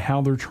and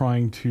how they're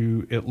trying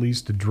to at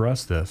least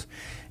address this.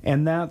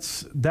 And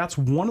that's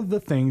one of the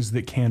things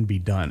that can be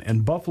done.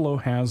 And Buffalo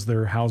has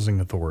their housing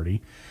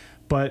authority,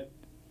 but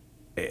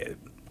I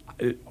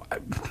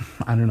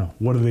don't know.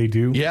 What do they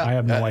do? Yeah, I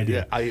have no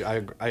idea.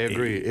 I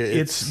agree.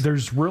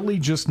 There's really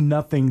just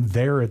nothing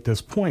there at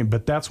this point.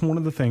 But that's one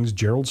of the things,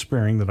 Gerald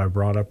Spearing, that I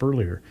brought up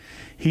earlier.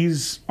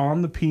 He's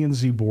on the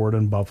P&Z board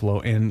in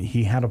Buffalo, and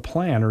he had a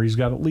plan, or he's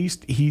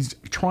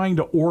trying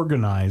to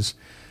organize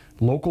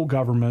local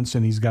governments,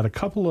 and he's got a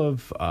couple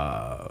of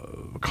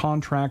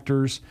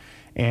contractors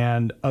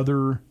and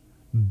other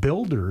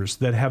builders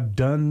that have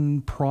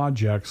done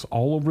projects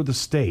all over the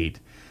state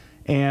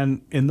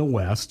and in the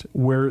West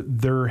where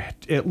they're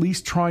at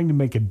least trying to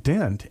make a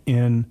dent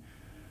in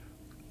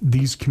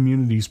these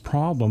communities'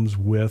 problems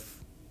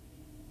with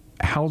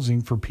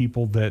housing for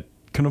people that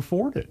can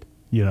afford it,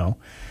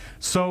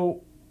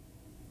 So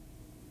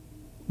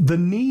the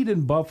need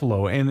in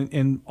Buffalo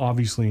and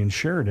obviously in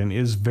Sheridan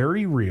is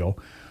very real.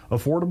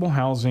 Affordable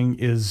housing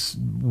is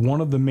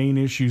one of the main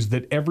issues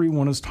that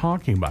everyone is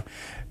talking about.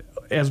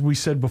 As we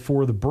said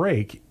before the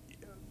break,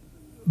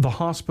 the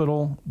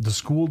hospital, the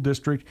school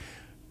district,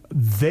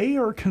 they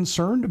are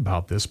concerned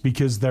about this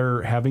because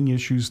they're having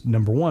issues,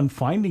 number one,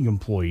 finding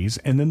employees,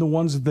 and then the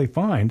ones that they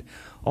find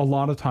a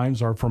lot of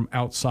times are from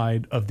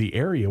outside of the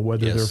area,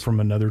 whether they're from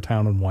another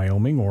town in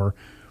Wyoming or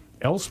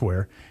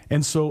elsewhere.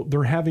 And so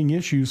they're having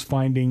issues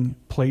finding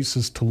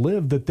places to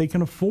live that they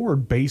can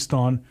afford based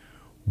on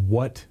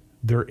what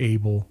they're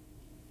able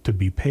to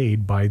be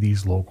paid by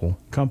these local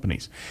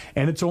companies.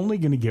 And it's only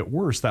going to get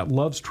worse. That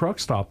Love's Truck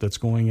Stop that's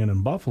going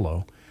in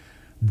Buffalo,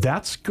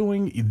 they're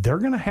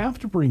going to have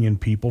to bring in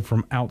people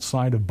from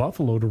outside of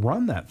Buffalo to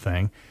run that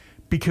thing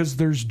because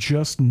there's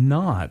just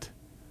not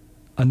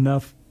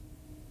enough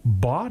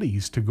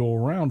bodies to go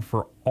around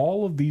for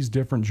all of these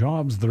different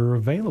jobs that are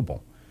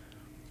available.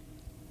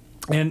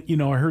 And,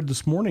 I heard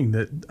this morning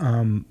that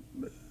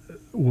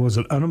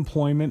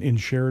unemployment in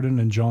Sheridan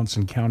and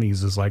Johnson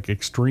counties is like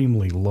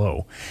extremely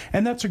low.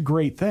 And that's a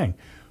great thing.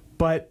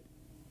 But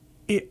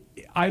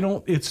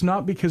it's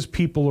not because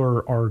people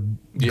are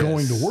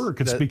going to work.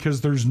 It's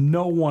because there's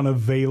no one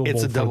available for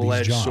these jobs. It's a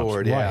double-edged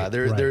sword, yeah.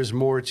 There's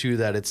more to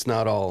that. It's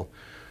not all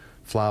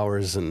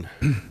flowers and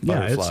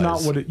butterflies. It's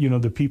not what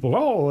the people,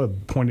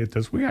 point at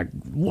this. We got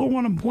low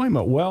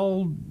unemployment.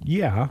 Well,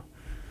 yeah.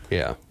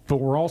 Yeah. But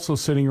we're also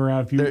sitting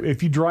around.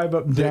 If you drive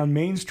up and down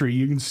Main Street,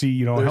 you can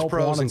see there's help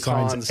pros wanted and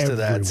cons signs to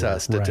that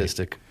Right.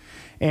 statistic.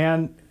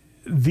 And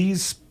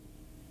these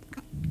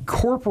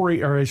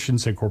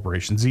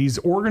these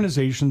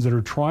organizations that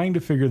are trying to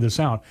figure this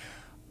out,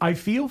 I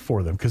feel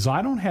for them because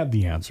I don't have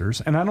the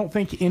answers, and I don't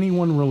think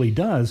anyone really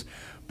does.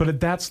 But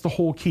that's the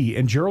whole key.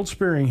 And Gerald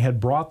Spearing had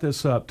brought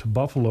this up to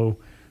Buffalo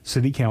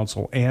City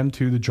Council and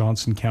to the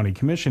Johnson County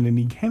Commission, and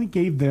he kind of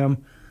gave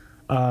them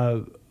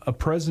a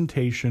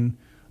presentation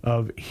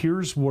of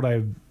here's what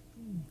I've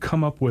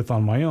come up with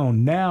on my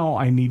own. Now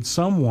I need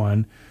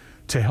someone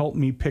to help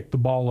me pick the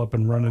ball up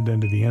and run it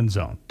into the end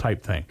zone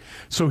type thing.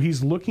 So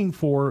he's looking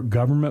for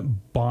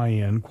government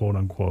buy-in, quote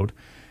unquote,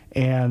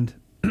 and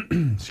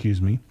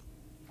excuse me,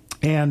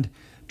 and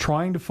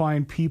trying to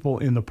find people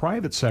in the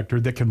private sector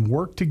that can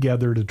work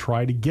together to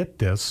try to get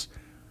this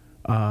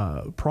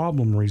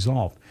problem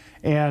resolved.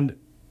 And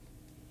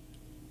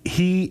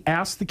he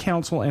asked the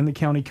council and the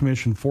county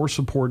commission for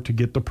support to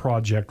get the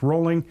project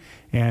rolling,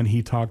 and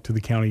he talked to the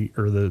county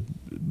or the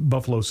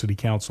Buffalo City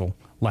Council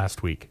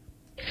last week.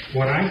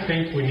 What I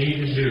think we need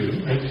to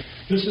do, and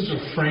this is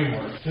a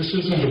framework. This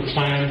isn't a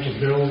plan to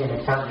build an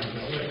apartment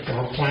building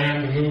or a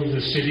plan to move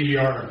the city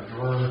yard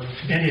or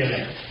any of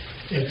that.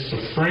 It's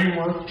a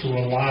framework to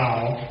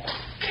allow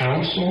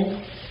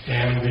council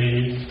and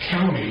the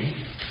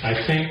county.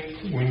 I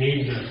think we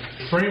need the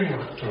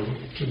framework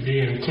to be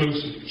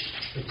inclusive.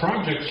 The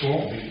projects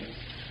won't be.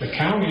 The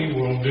county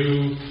will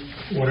do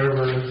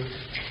whatever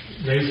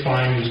they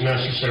find is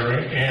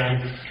necessary,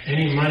 and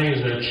any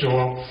monies that show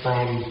up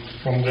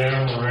from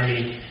them or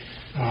any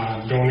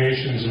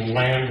donations in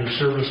land or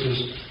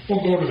services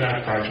will go to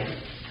that project.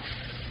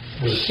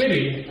 The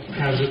city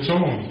has its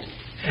own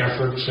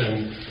efforts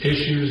and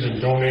issues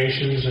and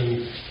donations,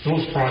 and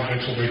those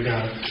projects will be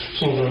done.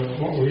 So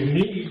what we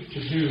need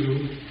to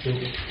do,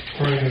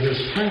 according to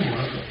this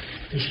framework,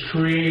 is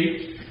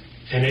create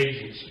an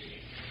agency.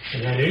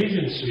 And that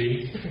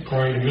agency,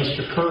 according to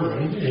Mr.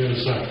 Kerwin,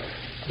 is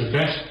the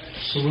best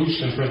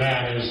solution for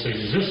that is the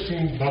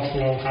existing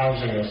Buffalo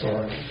Housing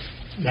Authority.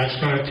 That's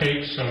going to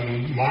take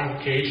some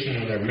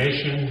modification of their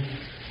mission.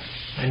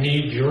 I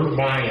need your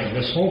buy-in.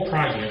 This whole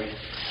project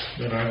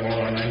that I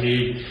want, I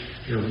need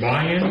your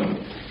buy-in,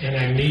 and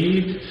I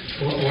need,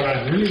 what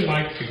I'd really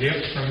like to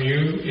get from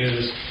you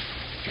is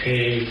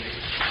a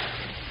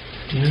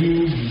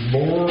new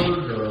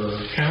board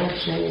or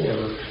council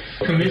or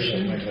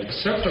commission, a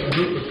separate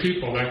group of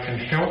people that can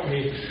help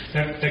me,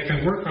 that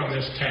can work on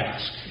this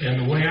task.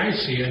 And the way I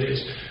see it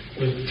is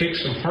we take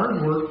some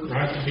hard work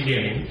right at the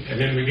beginning, and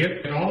then we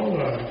get all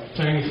the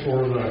things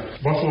for the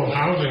Buffalo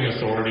Housing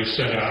Authority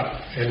set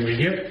up, and we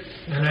get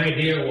an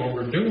idea of what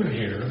we're doing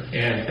here,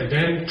 and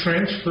then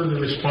transfer the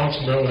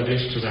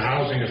responsibilities to the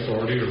Housing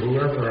Authority or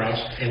whoever else,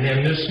 and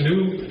then this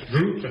new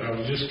group that I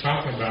was just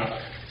talking about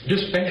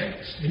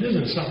disbands. It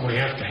isn't something we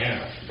have to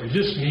have. We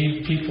just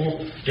need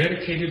people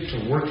dedicated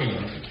to working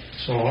on it.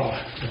 So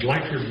I'd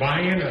like your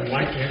buy-in. I'd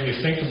like to have you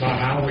think about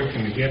how we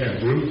can get a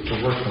group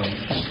to work on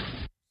this.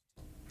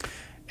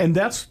 And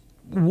that's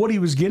what he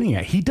was getting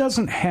at. He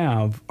doesn't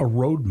have a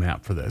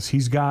roadmap for this.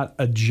 He's got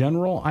a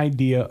general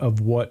idea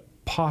of what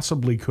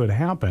possibly could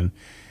happen.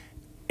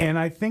 And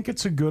I think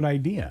it's a good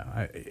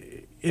idea,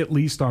 at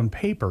least on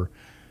paper,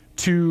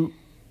 to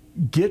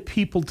get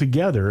people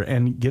together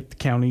and get the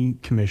county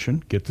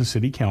commission, get the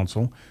city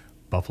council,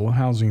 Buffalo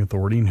Housing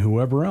Authority, and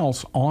whoever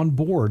else on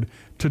board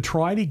to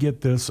try to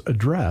get this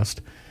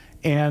addressed.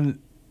 And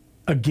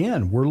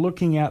again, we're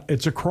looking at,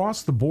 it's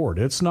across the board.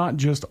 It's not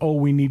just,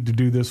 we need to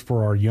do this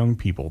for our young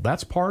people.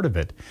 That's part of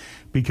it,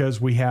 because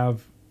we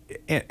have,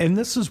 and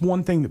this is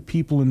one thing that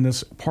people in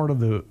this part of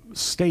the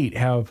state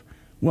have,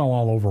 well,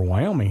 all over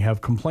Wyoming,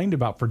 have complained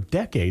about for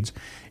decades,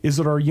 is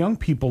that our young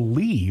people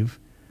leave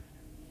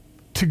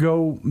to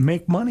go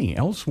make money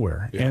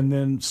elsewhere. Yeah. And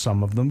then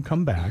some of them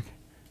come back.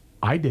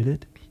 I did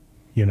it,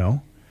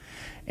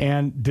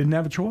 and didn't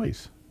have a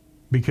choice,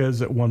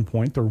 because at one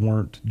point there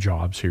weren't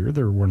jobs here.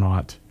 There were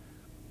not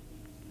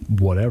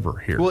whatever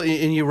here. Well,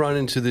 and you run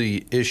into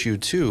the issue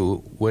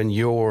too when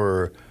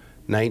you're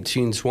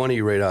 19,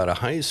 20, right out of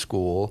high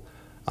school.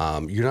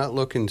 You're not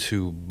looking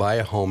to buy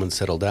a home and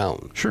settle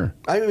down. Sure.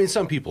 I mean,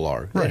 some people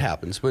are. Right. It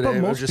happens. But But I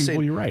was most just people,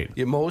 saying, you're right.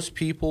 Yeah, most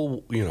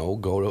people,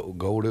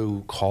 go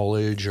to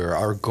college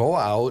or go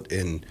out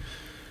and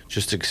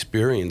just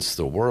experience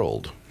the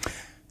world.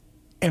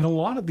 And a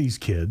lot of these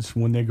kids,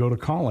 when they go to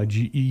college,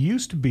 you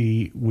used to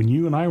be, when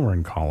you and I were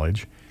in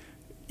college,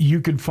 you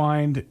could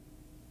find,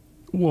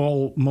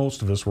 well,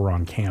 most of us were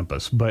on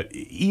campus, but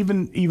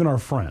even our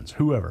friends,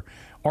 whoever,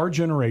 our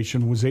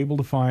generation was able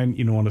to find,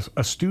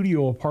 a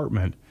studio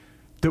apartment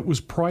that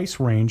was price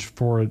ranged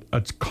for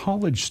a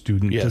college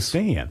student to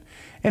stay in.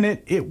 And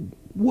it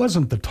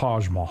wasn't the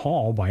Taj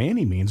Mahal by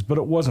any means, but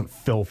it wasn't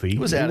filthy. It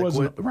was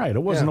adequate.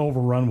 It wasn't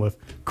overrun with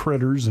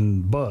critters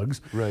and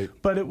bugs. Right.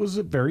 But it was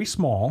very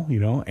small,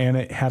 and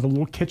it had a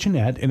little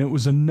kitchenette, and it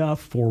was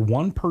enough for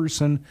one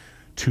person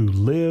to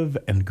live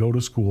and go to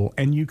school,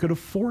 and you could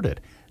afford it.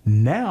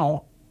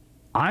 Now,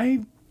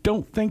 I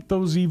don't think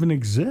those even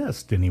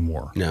exist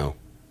anymore. No.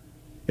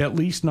 At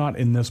least not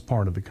in this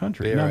part of the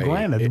country. They now, are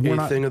granted, we're a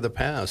not thing of the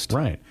past.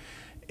 right.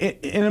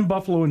 And in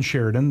Buffalo and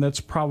Sheridan, that's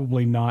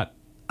probably not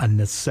a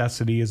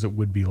necessity as it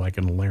would be like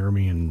in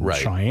Laramie and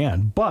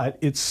Cheyenne, but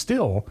it's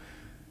still,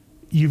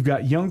 you've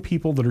got young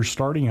people that are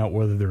starting out,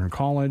 whether they're in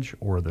college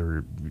or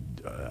they're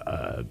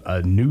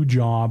a new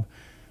job,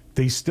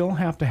 they still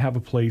have to have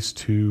a place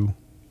to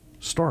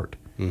start.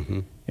 Mm-hmm.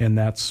 And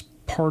that's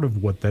part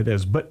of what that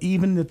is. But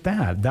even at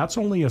that, that's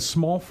only a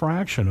small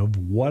fraction of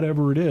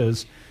whatever it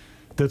is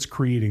that's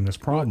creating this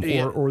problem,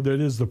 or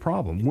that is the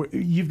problem.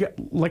 You've got,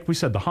 like we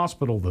said, the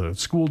hospital, the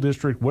school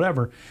district,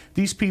 whatever.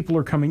 These people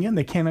are coming in.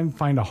 They can't even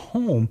find a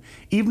home.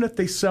 Even if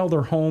they sell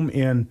their home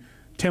in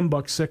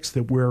 $10.06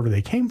 that wherever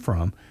they came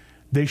from,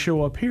 they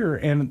show up here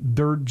and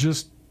they're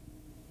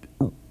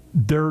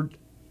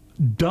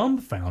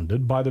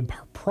dumbfounded by the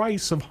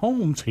price of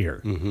homes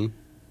here. Mm-hmm.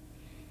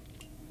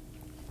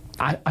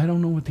 I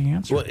don't know what the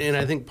answer is. Well, and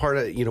I think part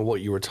of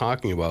what you were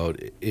talking about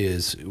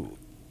is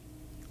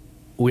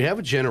we have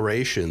a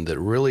generation that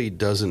really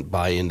doesn't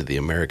buy into the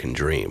American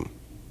dream.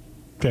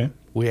 Okay.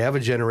 We have a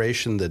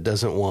generation that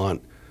doesn't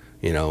want,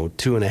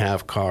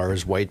 2.5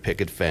 cars, white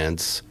picket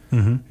fence,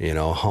 home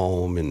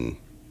and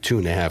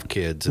 2.5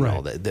 kids and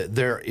all that.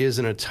 There is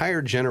an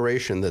entire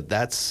generation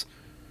that's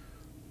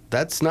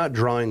not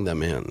drawing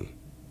them in.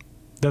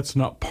 That's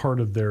not part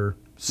of their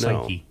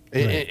psyche. No.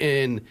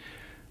 And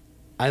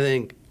I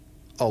think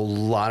a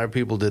lot of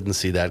people didn't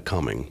see that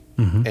coming.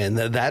 Mm-hmm. And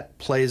that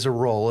plays a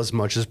role, as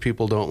much as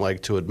people don't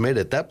like to admit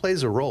it. That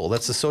plays a role.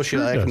 That's a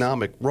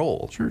socioeconomic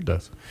role. Sure it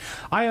does.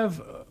 I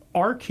have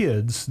our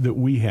kids that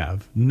we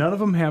have, none of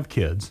them have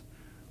kids,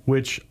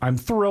 which I'm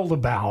thrilled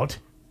about.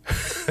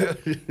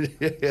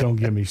 Don't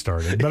get me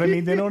started. But I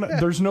mean,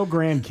 there's no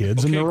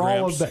grandkids, and they're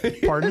all of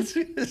that. Pardon?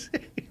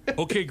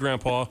 Okay,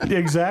 Grandpa.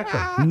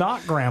 Exactly.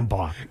 Not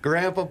Grandpa.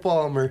 Grandpa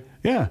Palmer.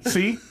 Yeah.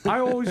 See, I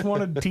always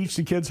wanted to teach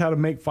the kids how to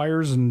make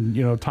fires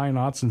and, tie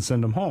knots and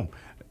send them home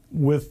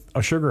with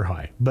a sugar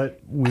high,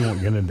 but we won't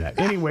get into that.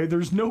 Anyway,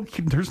 there's no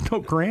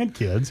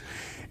grandkids.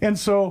 And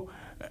so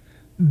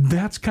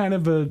that's kind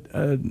of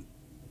a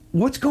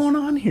what's going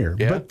on here?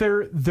 Yeah. But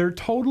they're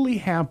totally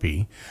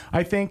happy.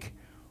 I think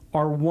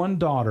our one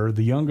daughter,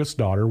 the youngest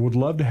daughter, would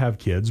love to have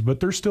kids, but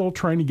they're still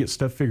trying to get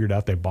stuff figured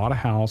out. They bought a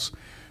house,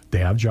 they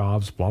have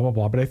jobs, blah, blah,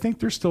 blah. But I think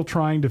they're still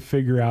trying to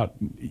figure out,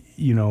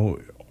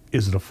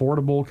 is it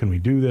affordable? Can we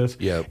do this?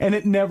 Yep. And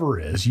it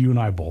never is. You and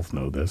I both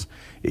know this.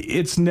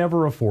 It's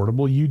never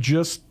affordable. You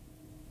just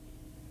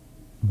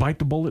bite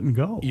the bullet and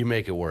go. You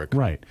make it work.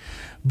 Right.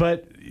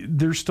 But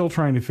they're still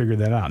trying to figure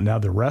that out. Now,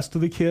 the rest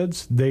of the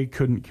kids, they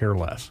couldn't care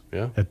less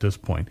at this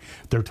point.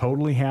 They're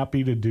totally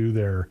happy to do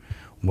their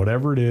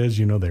whatever it is.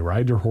 They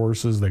ride their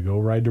horses, they go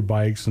ride their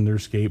bikes and their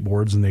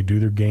skateboards, and they do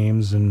their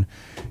games and,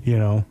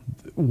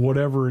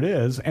 whatever it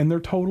is. And they're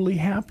totally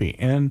happy.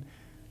 And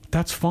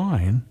that's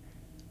fine.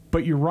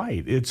 But you're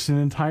right. It's an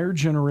entire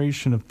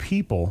generation of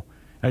people,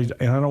 and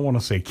I don't want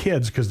to say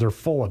kids because they're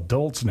full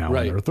adults now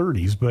in their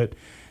 30s, but,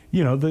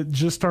 that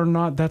just are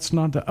not, that's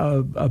not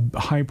a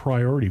high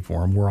priority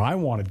for them, where I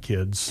wanted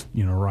kids,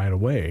 right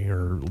away,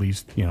 or at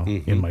least,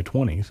 in my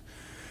 20s.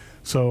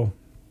 So.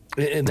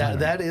 And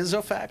that is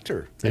a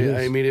factor.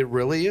 I mean, it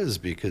really is,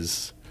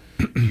 because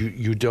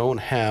you don't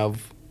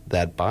have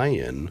that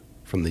buy-in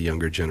from the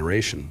younger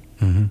generation.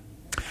 Mm-hmm.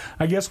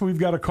 I guess we've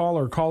got a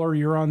caller. Caller,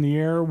 you're on the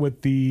air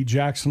with the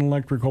Jackson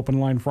Electric Open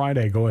Line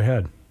Friday. Go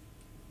ahead.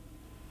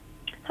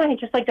 Hi, I'd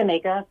just like to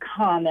make a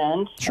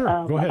comment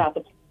go ahead. about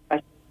the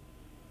question.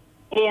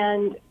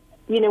 And,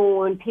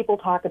 when people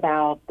talk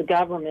about the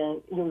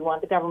government, we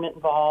want the government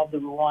involved,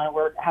 and we want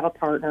to have a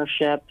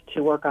partnership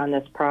to work on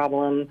this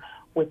problem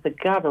with the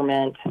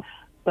government.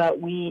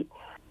 But we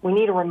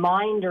need a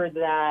reminder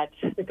that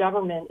the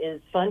government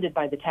is funded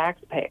by the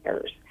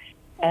taxpayers.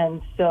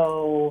 And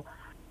so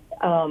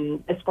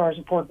as far as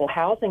affordable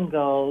housing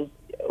goes,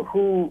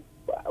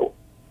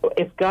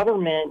 if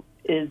government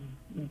is,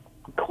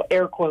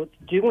 air quotes,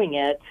 doing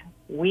it,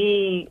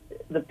 we,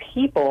 the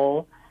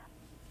people,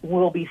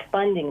 will be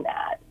funding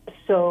that.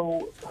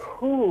 So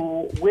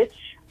which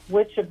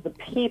which of the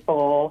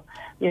people,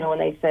 when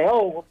they say,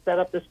 oh, we'll set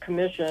up this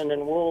commission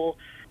and we'll,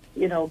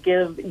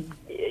 give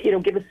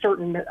a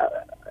certain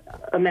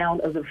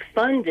amount of the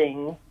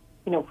funding,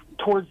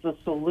 towards the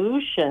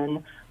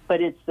solution,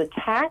 but it's the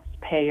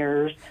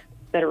taxpayers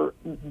that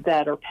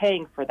are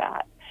paying for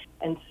that.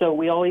 And so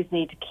we always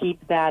need to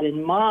keep that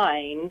in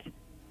mind,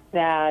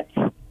 that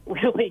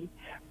really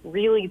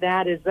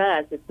that is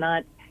us. It's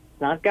not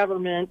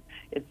government.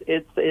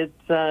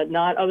 It's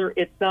not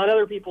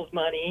other people's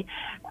money.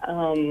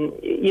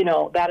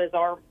 That is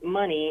our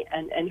money,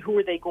 and who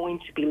are they going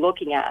to be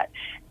looking at?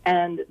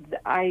 And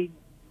I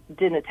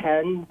didn't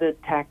attend the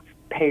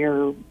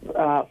taxpayer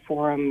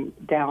forum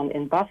down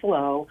in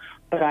Buffalo,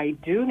 but I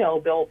do know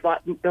Bill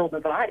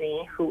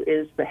Novotny, who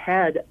is the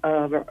head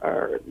of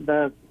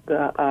the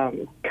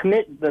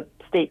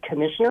state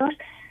commissioners.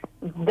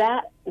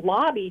 That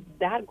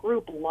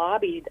group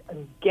lobbied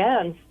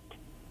against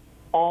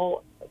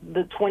all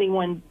the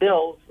 21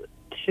 bills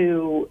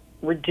to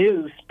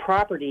reduce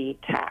property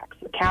tax,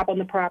 the cap on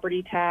the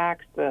property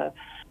tax, the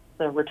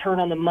return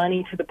on the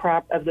money to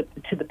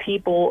the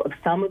people of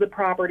some of the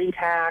property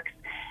tax,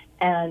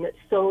 and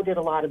so did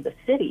a lot of the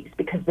cities,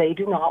 because they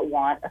do not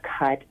want a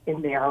cut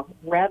in their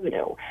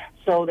revenue.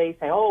 So they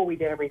say, "Oh, we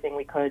did everything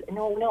we could."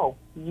 No,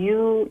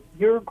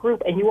 your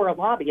group, and you are a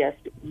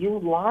lobbyist. You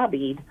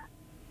lobbied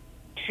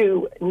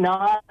to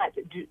not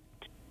do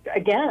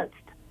against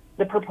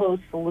the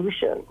proposed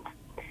solutions.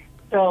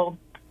 So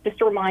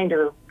just a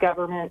reminder,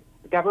 government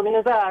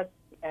is us,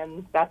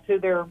 and that's who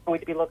they're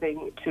going to be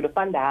looking to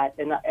fund that.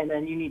 And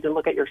then you need to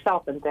look at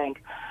yourself and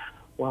think,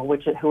 well,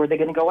 who are they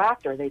going to go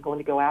after? Are they going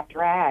to go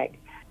after ag?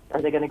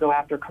 Are they going to go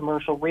after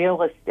commercial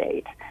real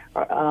estate?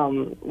 Where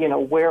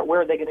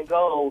are they going to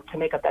go to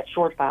make up that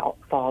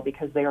shortfall?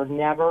 Because they are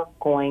never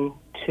going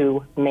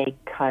to make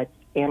cuts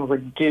and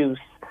reduce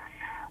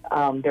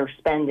their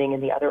spending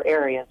in the other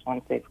areas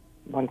once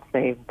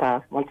they've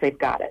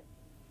got it.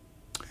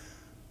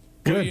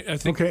 Good. I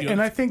think, and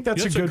I think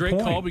that's a good great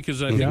point. call,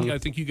 because I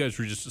think you guys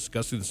were just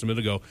discussing this a minute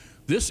ago.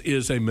 This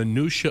is a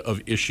minutia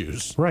of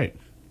issues. Right.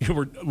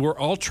 We're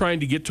all trying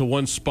to get to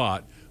one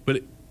spot,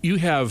 but you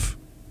have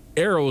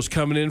arrows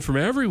coming in from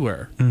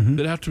everywhere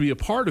that have to be a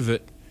part of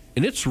it,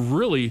 and it's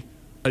really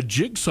a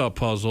jigsaw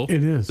puzzle.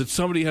 It is. That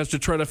somebody has to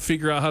try to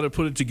figure out how to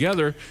put it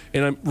together.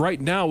 And right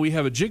now we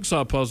have a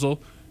jigsaw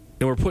puzzle,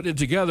 and we're putting it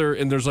together,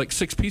 and there's like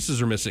 6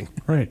 pieces are missing.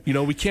 Right.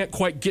 We can't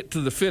quite get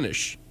to the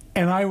finish.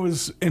 And I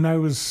was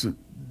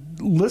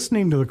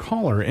listening to the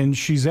caller, and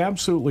she's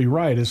absolutely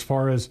right as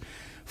far as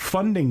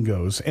funding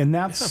goes, and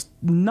that's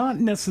not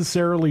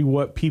necessarily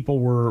what people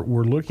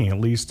were looking, at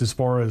least as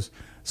far as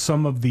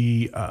some of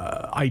the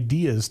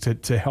ideas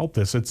to help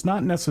this. It's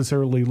not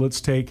necessarily let's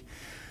take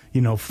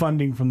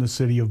funding from the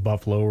city of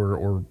Buffalo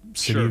or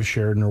city of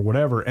Sheridan or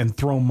whatever and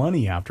throw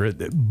money after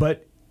it.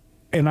 But,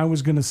 and I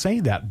was going to say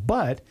that,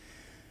 but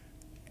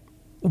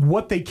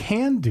what they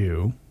can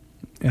do,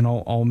 and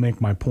I'll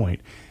make my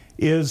point,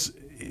 is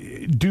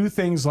do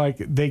things like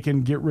they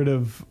can get rid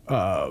of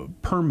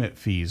permit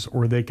fees,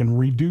 or they can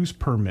reduce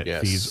permit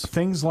fees,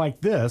 things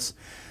like this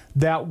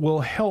that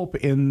will help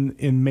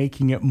in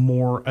making it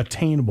more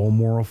attainable,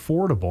 more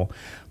affordable.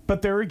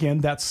 But there again,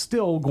 that's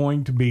still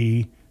going to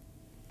be,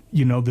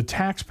 the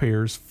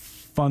taxpayers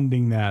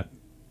funding that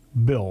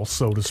bill,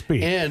 so to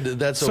speak. And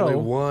that's only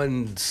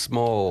one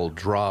small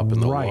drop in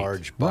the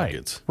large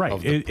buckets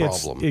of the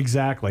problem.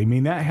 Exactly. I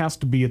mean, that has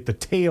to be at the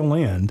tail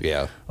end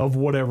of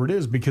whatever it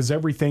is, because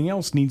everything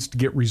else needs to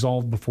get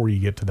resolved before you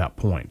get to that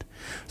point.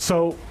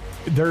 So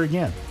there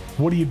again,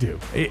 what do you do?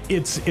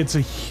 It's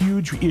a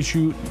huge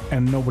issue,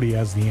 and nobody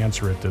has the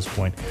answer at this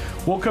point.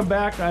 We'll come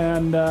back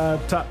and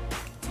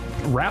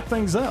wrap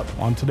things up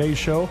on today's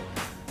show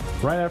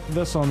right after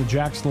this on the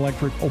Jackson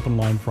Electric Open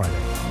Line Friday.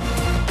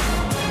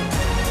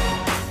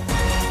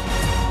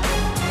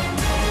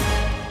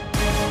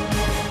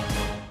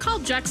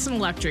 Jackson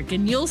Electric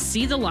and you'll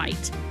see the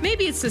light.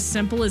 Maybe it's as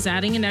simple as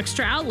adding an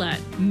extra outlet.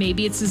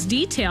 Maybe it's as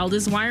detailed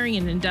as wiring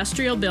an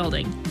industrial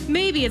building.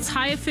 Maybe it's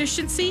high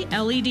efficiency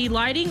LED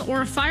lighting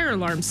or a fire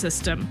alarm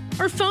system,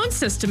 or phone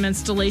system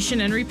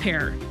installation and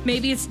repair.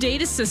 Maybe it's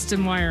data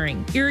system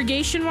wiring,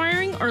 irrigation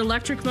wiring, or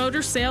electric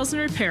motor sales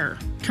and repair.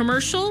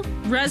 Commercial,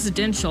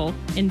 residential,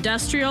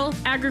 industrial,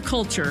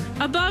 agriculture,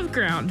 above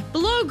ground,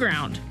 below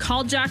ground.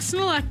 Call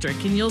Jackson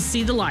Electric and you'll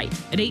see the light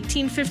at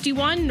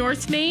 1851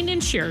 North Main in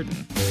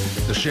Sheridan.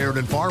 The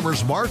Sheridan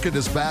Farmers Market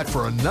is back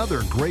for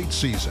another great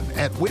season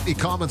at Whitney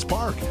Commons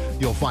Park.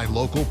 You'll find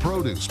local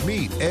produce,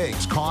 meat,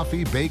 eggs,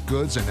 coffee, baked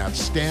goods, and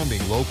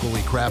outstanding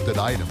locally crafted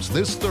items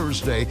this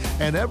Thursday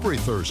and every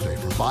Thursday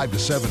from 5 to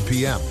 7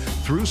 p.m.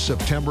 through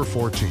September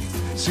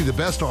 14th. See the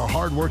best our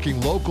hardworking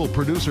local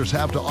producers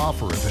have to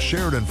offer at the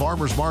Sheridan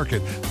Farmers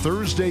Market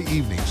Thursday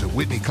evenings at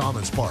Whitney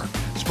Commons Park.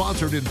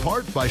 Sponsored in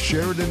part by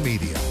Sheridan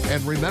Media.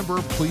 And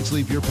remember, please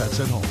leave your pets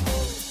at home.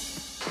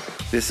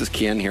 This is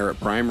Ken here at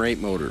Prime Rate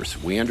Motors.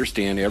 We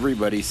understand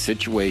everybody's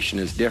situation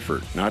is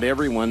different. Not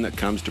everyone that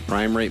comes to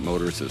Prime Rate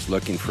Motors is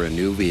looking for a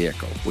new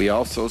vehicle. We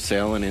also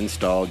sell and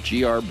install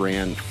GR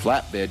brand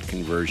flatbed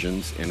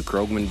conversions and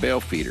Krogman bale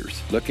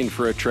feeders. Looking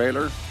for a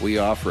trailer? We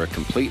offer a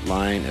complete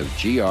line of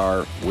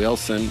GR,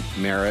 Wilson,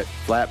 Merritt,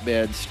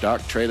 flatbeds,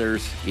 stock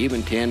trailers,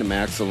 even tandem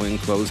axle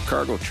enclosed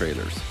cargo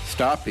trailers.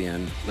 Stop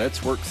in,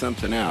 let's work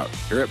something out.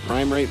 Here at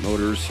Prime Rate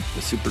Motors,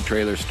 the Super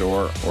Trailer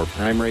Store, or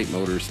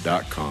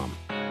PrimeRateMotors.com.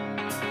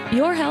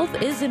 Your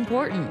health is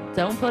important.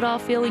 Don't put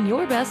off feeling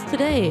your best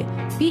today.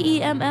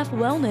 BEMF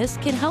Wellness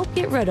can help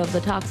get rid of the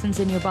toxins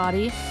in your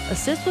body,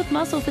 assist with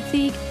muscle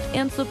fatigue,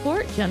 and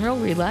support general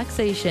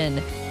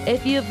relaxation.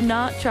 If you have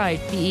not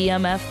tried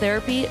BEMF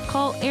therapy,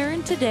 call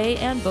Aaron today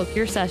and book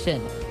your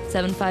session.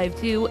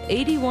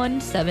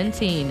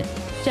 752-8117.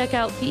 Check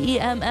out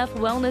BEMF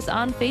Wellness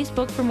on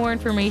Facebook for more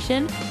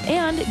information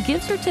and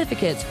gift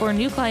certificates for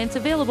new clients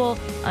available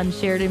on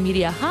Sheridan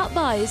Media Hot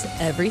Buys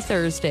every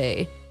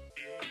Thursday.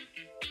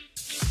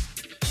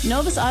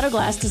 Novus Auto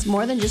Glass does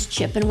more than just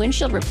chip and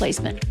windshield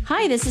replacement.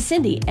 Hi, this is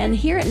Cindy, and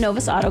here at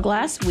Novus Auto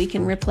Glass, we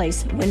can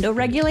replace window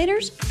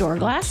regulators, door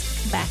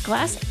glass, back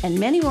glass, and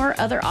many more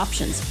other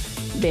options.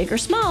 Big or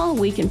small,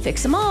 we can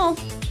fix them all.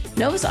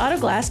 Novus Auto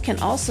Glass can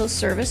also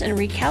service and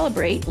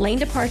recalibrate lane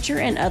departure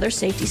and other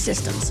safety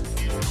systems.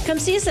 Come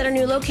see us at our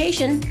new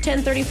location,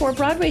 1034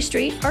 Broadway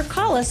Street, or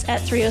call us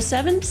at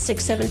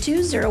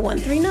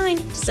 307-672-0139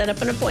 to set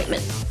up an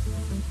appointment.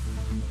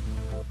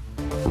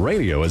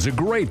 Radio is a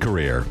great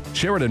career.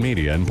 Sheridan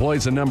Media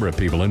employs a number of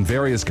people in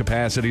various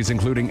capacities,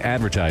 including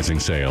advertising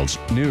sales,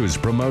 news,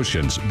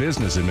 promotions,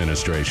 business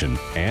administration,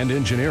 and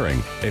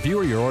engineering. If you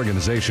or your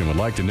organization would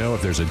like to know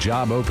if there's a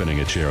job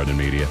opening at Sheridan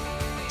Media,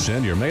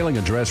 send your mailing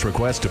address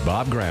request to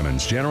Bob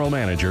Grammons, General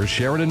Manager,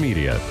 Sheridan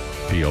Media,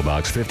 P.O.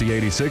 Box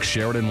 5086,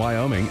 Sheridan,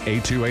 Wyoming,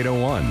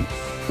 82801.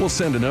 We'll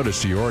send a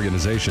notice to your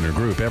organization or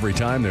group every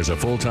time there's a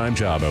full-time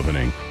job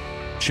opening.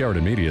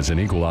 Sheridan Media is an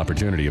equal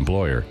opportunity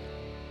employer.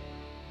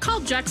 Call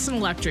Jackson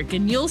Electric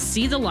and you'll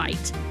see the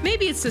light.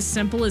 Maybe it's as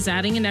simple as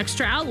adding an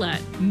extra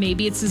outlet.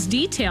 Maybe it's as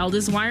detailed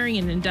as wiring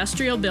an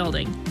industrial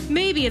building.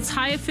 Maybe it's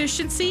high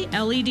efficiency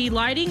LED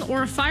lighting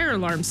or a fire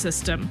alarm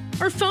system.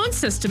 Or phone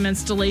system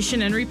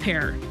installation and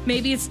repair.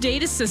 Maybe it's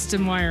data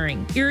system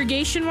wiring,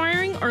 irrigation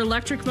wiring, or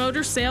electric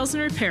motor sales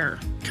and repair.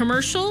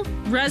 Commercial,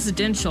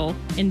 residential,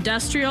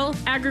 industrial,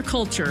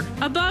 agriculture,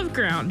 above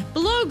ground,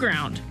 below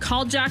ground.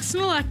 Call Jackson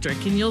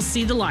Electric and you'll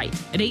see the light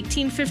at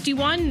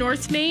 1851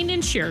 North Main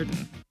in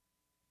Sheridan.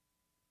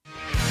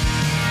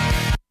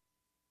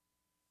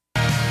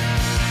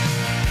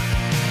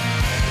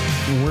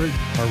 Where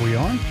are we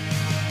on?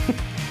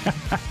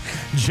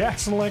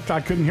 Jackson Electric.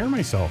 I couldn't hear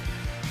myself.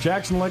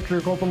 Jackson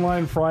Electric Open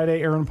Line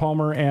Friday. Aaron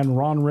Palmer and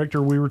Ron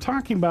Richter. We were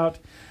talking about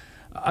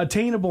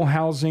attainable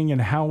housing and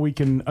how we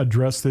can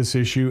address this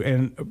issue.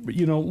 And,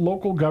 you know,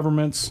 local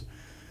governments,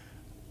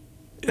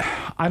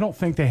 I don't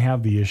think they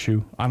have the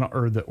issue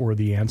or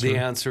the answer. The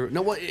answer.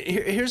 No, well,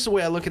 here's the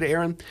way I look at it,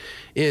 Aaron,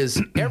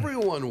 is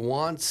everyone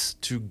wants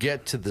to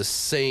get to the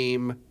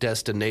same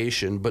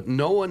destination, but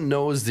no one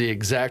knows the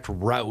exact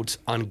route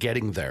on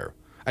getting there.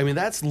 I mean,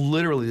 that's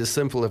literally the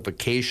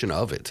simplification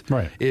of it.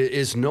 Right.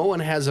 Is no one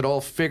has it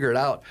all figured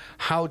out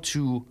how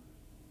to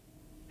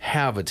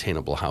have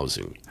attainable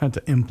housing. How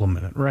to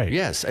implement it, right.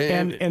 Yes.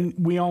 And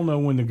we all know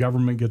when the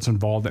government gets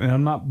involved, and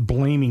I'm not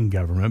blaming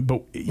government,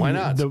 but why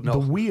not? The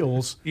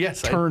wheels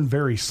turn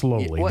very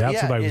slowly.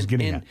 That's what I was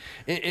getting at.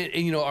 And,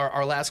 you know,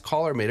 our last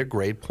caller made a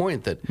great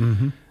point that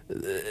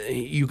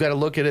you got to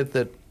look at it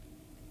that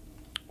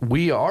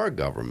we are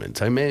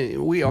government. I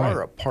mean, we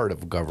are a part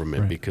of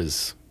government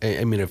because,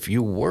 I mean, if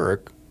you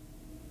work,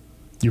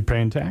 you're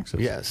paying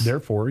taxes. Yes.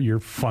 Therefore, you're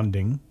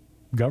funding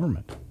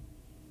government.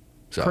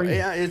 So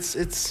yeah,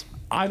 it's.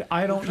 I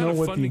don't know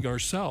what funding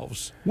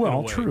ourselves.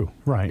 Well, true,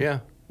 right? Yeah.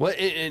 Well,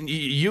 and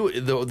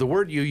the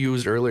word you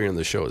used earlier in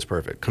the show is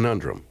perfect.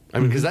 Conundrum. I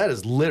mean, because that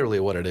is literally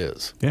what it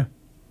is. Yeah.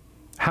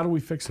 How do we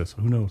fix this?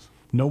 Who knows?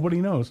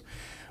 Nobody knows.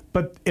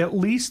 But at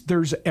least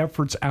there's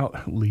efforts out.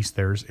 At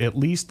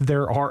least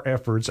there are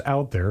efforts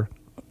out there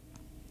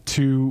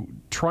to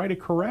try to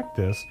correct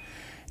this,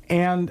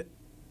 and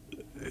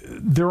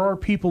there are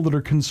people that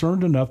are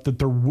concerned enough that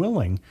they're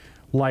willing,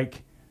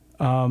 like.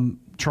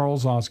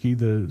 Charles Oskey,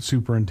 the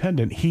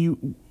superintendent, he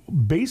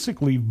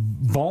basically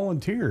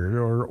volunteered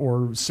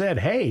or said,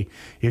 hey,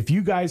 if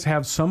you guys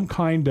have some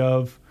kind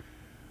of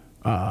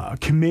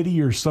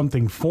committee or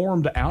something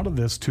formed out of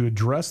this to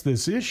address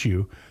this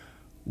issue,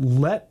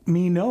 let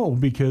me know,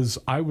 because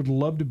I would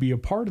love to be a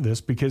part of this,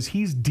 because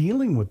he's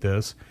dealing with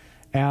this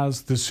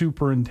as the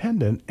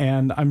superintendent,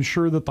 and I'm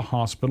sure that the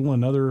hospital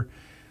and other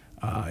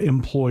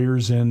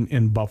employers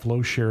in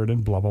Buffalo,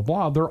 Sheridan, blah, blah,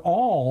 blah, they're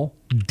all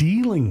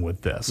dealing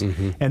with this.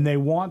 And they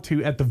want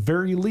to, at the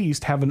very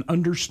least, have an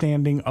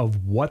understanding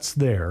of what's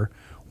there,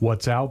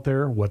 what's out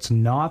there, what's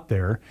not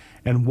there,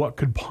 and what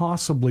could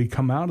possibly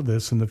come out of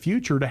this in the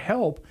future to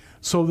help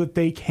so that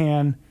they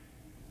can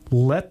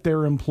let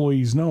their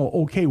employees know,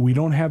 okay, we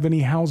don't have any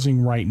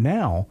housing right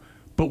now,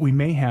 but we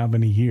may have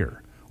in a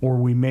year, or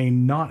we may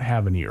not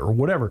have an ear, or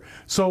whatever.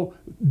 So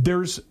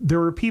there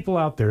are people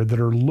out there that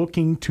are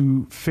looking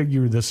to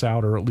figure this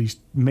out, or at least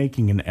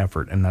making an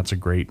effort, and that's a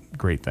great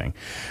thing.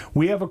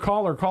 We have a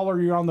caller.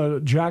 Caller, you're on the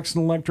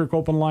Jackson Electric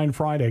Open Line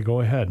Friday. Go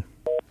ahead.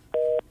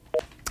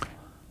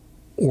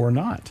 Or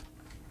not.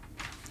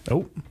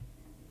 Oh.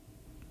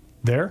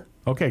 There?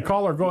 Okay,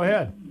 caller, go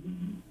ahead.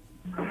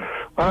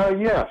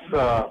 Yes.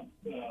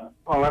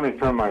 Let me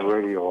turn my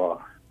radio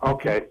off.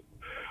 Okay.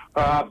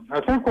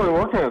 I think we're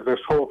looking at this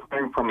whole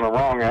thing from the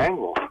wrong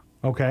angle.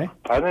 Okay.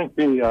 I think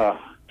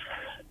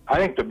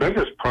the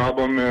biggest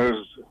problem is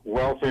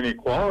wealth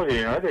inequality,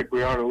 and I think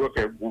we ought to look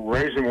at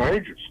raising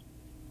wages.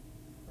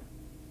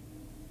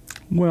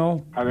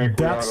 Well, I think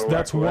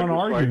that's one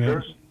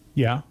argument.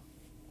 Yeah.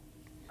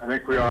 I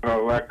think we ought to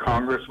elect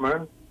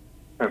congressmen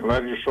and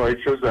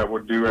legislatures that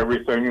would do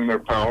everything in their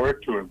power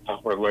to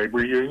empower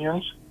labor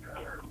unions,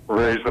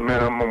 raise the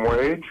minimum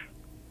wage,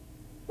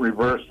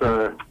 reverse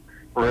the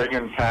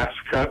Reagan tax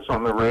cuts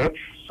on the rich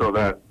so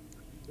that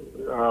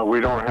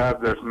we don't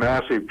have this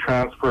massive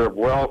transfer of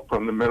wealth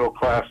from the middle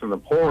class and the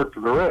poor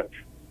to the rich.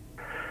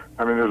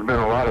 I mean, there's been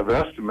a lot of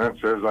estimates.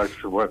 There's like,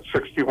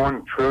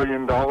 $61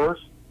 trillion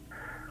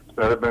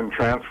that have been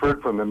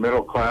transferred from the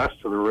middle class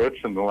to the rich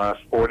in the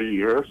last 40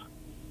 years.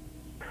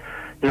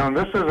 And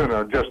this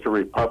isn't just a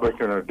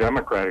Republican or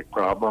Democratic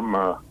problem.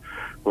 A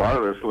lot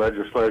of this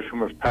legislation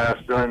was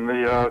passed during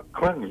the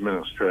Clinton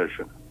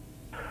administration.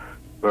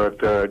 But,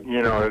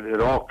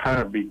 it all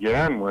kind of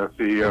began with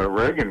the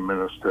Reagan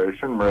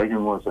administration.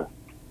 Reagan was a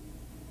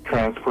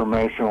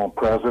transformational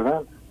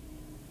president.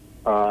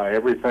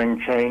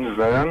 Everything changed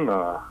then.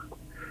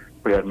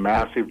 We had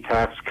massive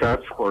tax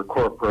cuts for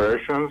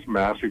corporations,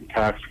 massive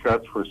tax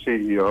cuts for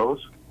CEOs.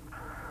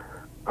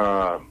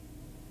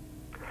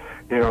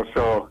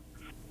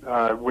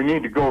 We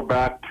need to go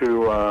back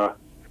to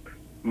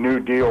New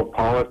Deal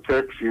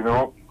politics,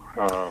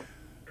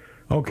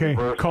 Okay,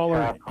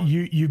 caller,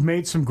 you've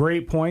made some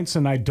great points,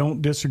 and I don't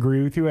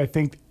disagree with you. I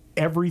think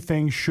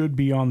everything should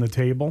be on the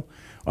table.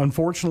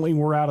 Unfortunately,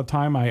 we're out of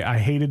time. I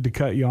hated to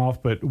cut you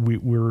off, but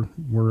we're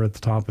at the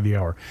top of the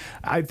hour.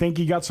 I think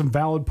you got some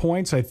valid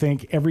points. I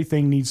think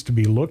everything needs to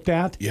be looked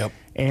at. Yep.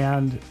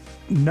 And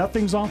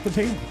nothing's off the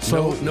table.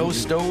 So no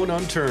stone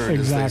unturned,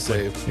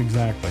 exactly, as they say.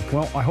 Exactly.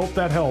 Well, I hope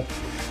that helped.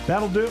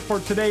 That'll do it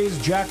for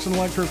today's Jackson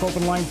Electric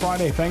Open Line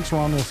Friday. Thanks,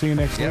 Ron. We'll see you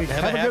next week.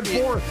 Have a good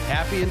 4th.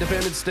 Happy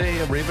Independence Day.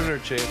 I'm Raven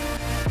Erche.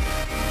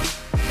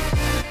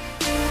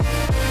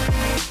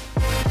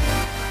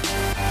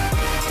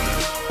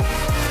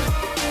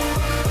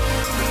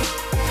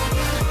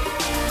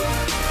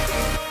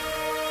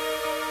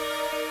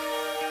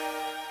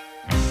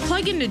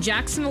 Plug into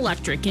Jackson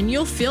Electric and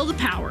you'll feel the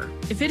power.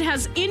 If it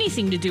has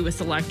anything to do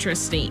with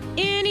electricity,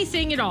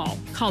 anything at all,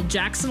 call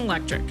Jackson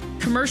Electric.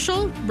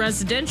 Commercial,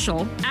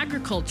 residential,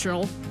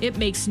 agricultural, it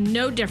makes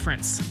no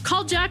difference.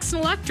 Call Jackson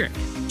Electric.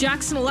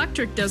 Jackson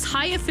Electric does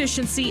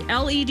high-efficiency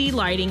LED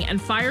lighting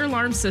and fire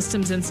alarm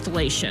systems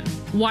installation.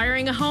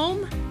 Wiring a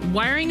home,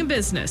 wiring a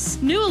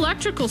business, new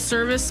electrical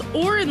service,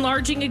 or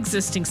enlarging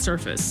existing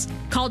surface.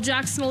 Call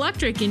Jackson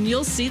Electric and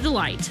you'll see the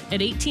light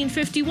at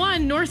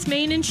 1851 North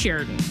Main in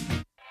Sheridan.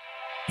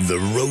 The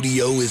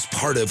rodeo is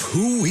part of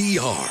who we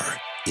are.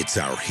 It's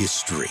our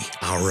history,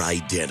 our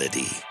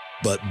identity.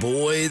 But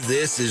boy,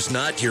 this is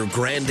not your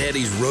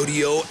granddaddy's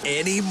rodeo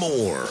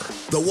anymore.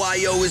 The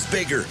YO is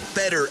bigger,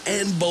 better,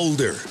 and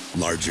bolder.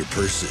 Larger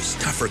purses,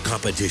 tougher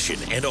competition,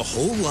 and a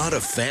whole lot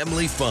of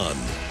family fun.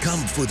 Come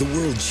for the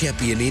World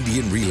Champion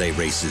Indian Relay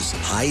races,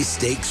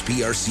 high-stakes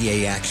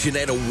PRCA action,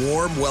 and a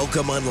warm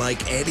welcome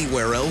unlike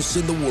anywhere else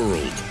in the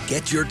world.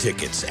 Get your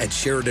tickets at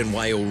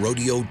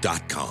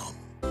SheridanWyoRodeo.com.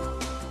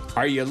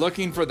 Are you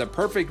looking for the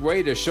perfect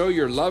way to show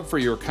your love for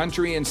your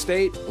country and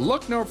state?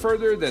 Look no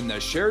further than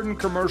the Sheridan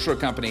Commercial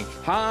Company.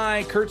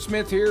 Hi, Kurt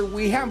Smith here.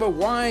 We have a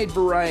wide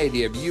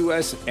variety of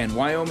U.S. and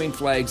Wyoming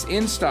flags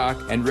in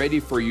stock and ready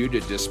for you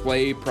to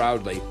display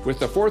proudly. With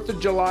the 4th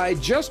of July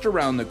just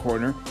around the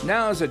corner,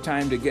 now is the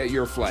time to get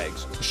your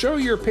flags. Show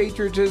your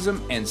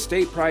patriotism and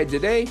state pride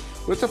today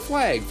with a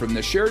flag from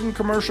the Sheridan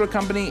Commercial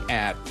Company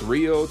at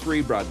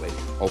 303 Broadway.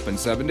 Open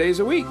 7 days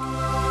a week.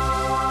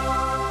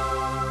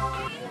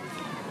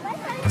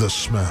 The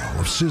smell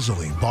of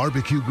sizzling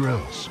barbecue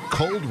grills,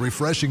 cold,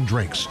 refreshing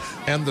drinks,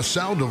 and the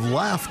sound of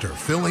laughter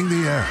filling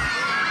the air.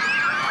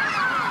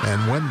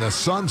 And when the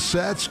sun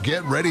sets,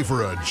 get ready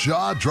for a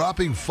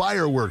jaw-dropping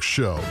fireworks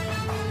show.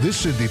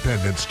 This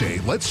Independence Day,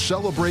 let's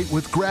celebrate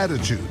with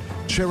gratitude,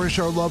 cherish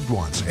our loved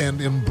ones, and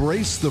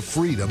embrace the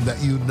freedom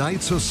that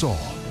unites us all.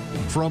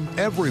 From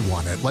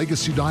everyone at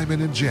Legacy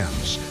Diamond and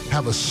Gems,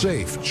 have a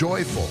safe,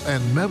 joyful,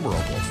 and memorable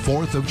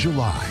 4th of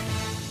July.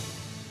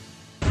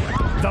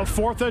 The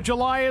 4th of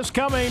July is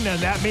coming, and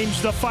that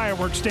means the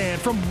fireworks stand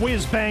from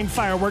Whiz Bang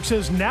Fireworks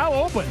is now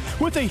open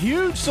with a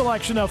huge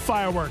selection of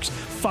fireworks.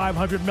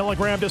 500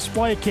 milligram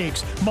display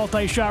cakes,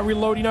 multi-shot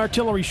reloading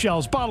artillery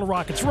shells, bottle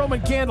rockets,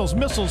 Roman candles,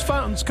 missiles,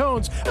 fountains,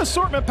 cones,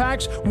 assortment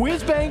packs.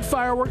 Whiz Bang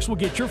Fireworks will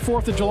get your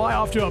 4th of July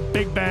off to a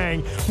big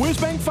bang. Whiz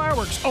Bang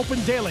Fireworks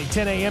open daily,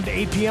 10 a.m. to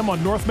 8 p.m.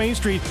 on North Main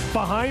Street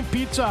behind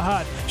Pizza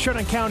Hut.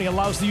 Sheridan County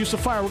allows the use of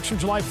fireworks from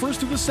July 1st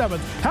through the 7th.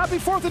 Happy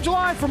 4th of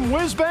July from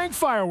Whiz Bang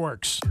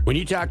Fireworks. When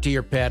you talk to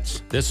your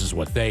pets, this is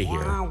what they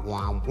hear.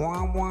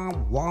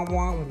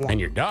 And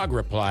your dog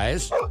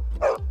replies,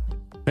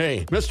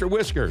 "Hey, Mr.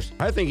 Whiskers,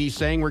 I think he's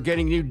saying we're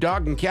getting new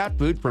dog and cat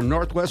food from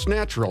Northwest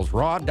Naturals.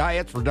 Raw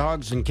diet for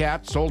dogs and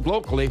cats sold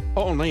locally,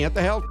 only at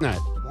the Health Nut."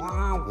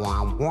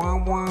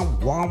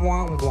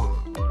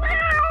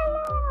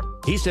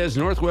 He says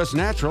Northwest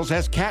Naturals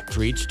has cat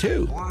treats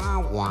too.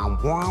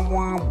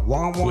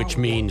 Which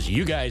means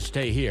you guys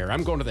stay here.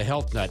 I'm going to the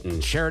Health Nut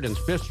in Sheridan's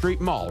 5th Street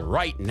Mall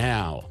right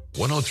now.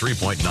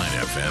 103.9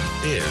 FM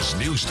is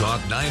News Talk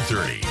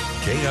 930.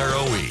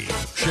 KROE,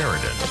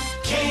 Sheridan.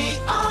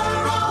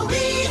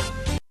 KROE.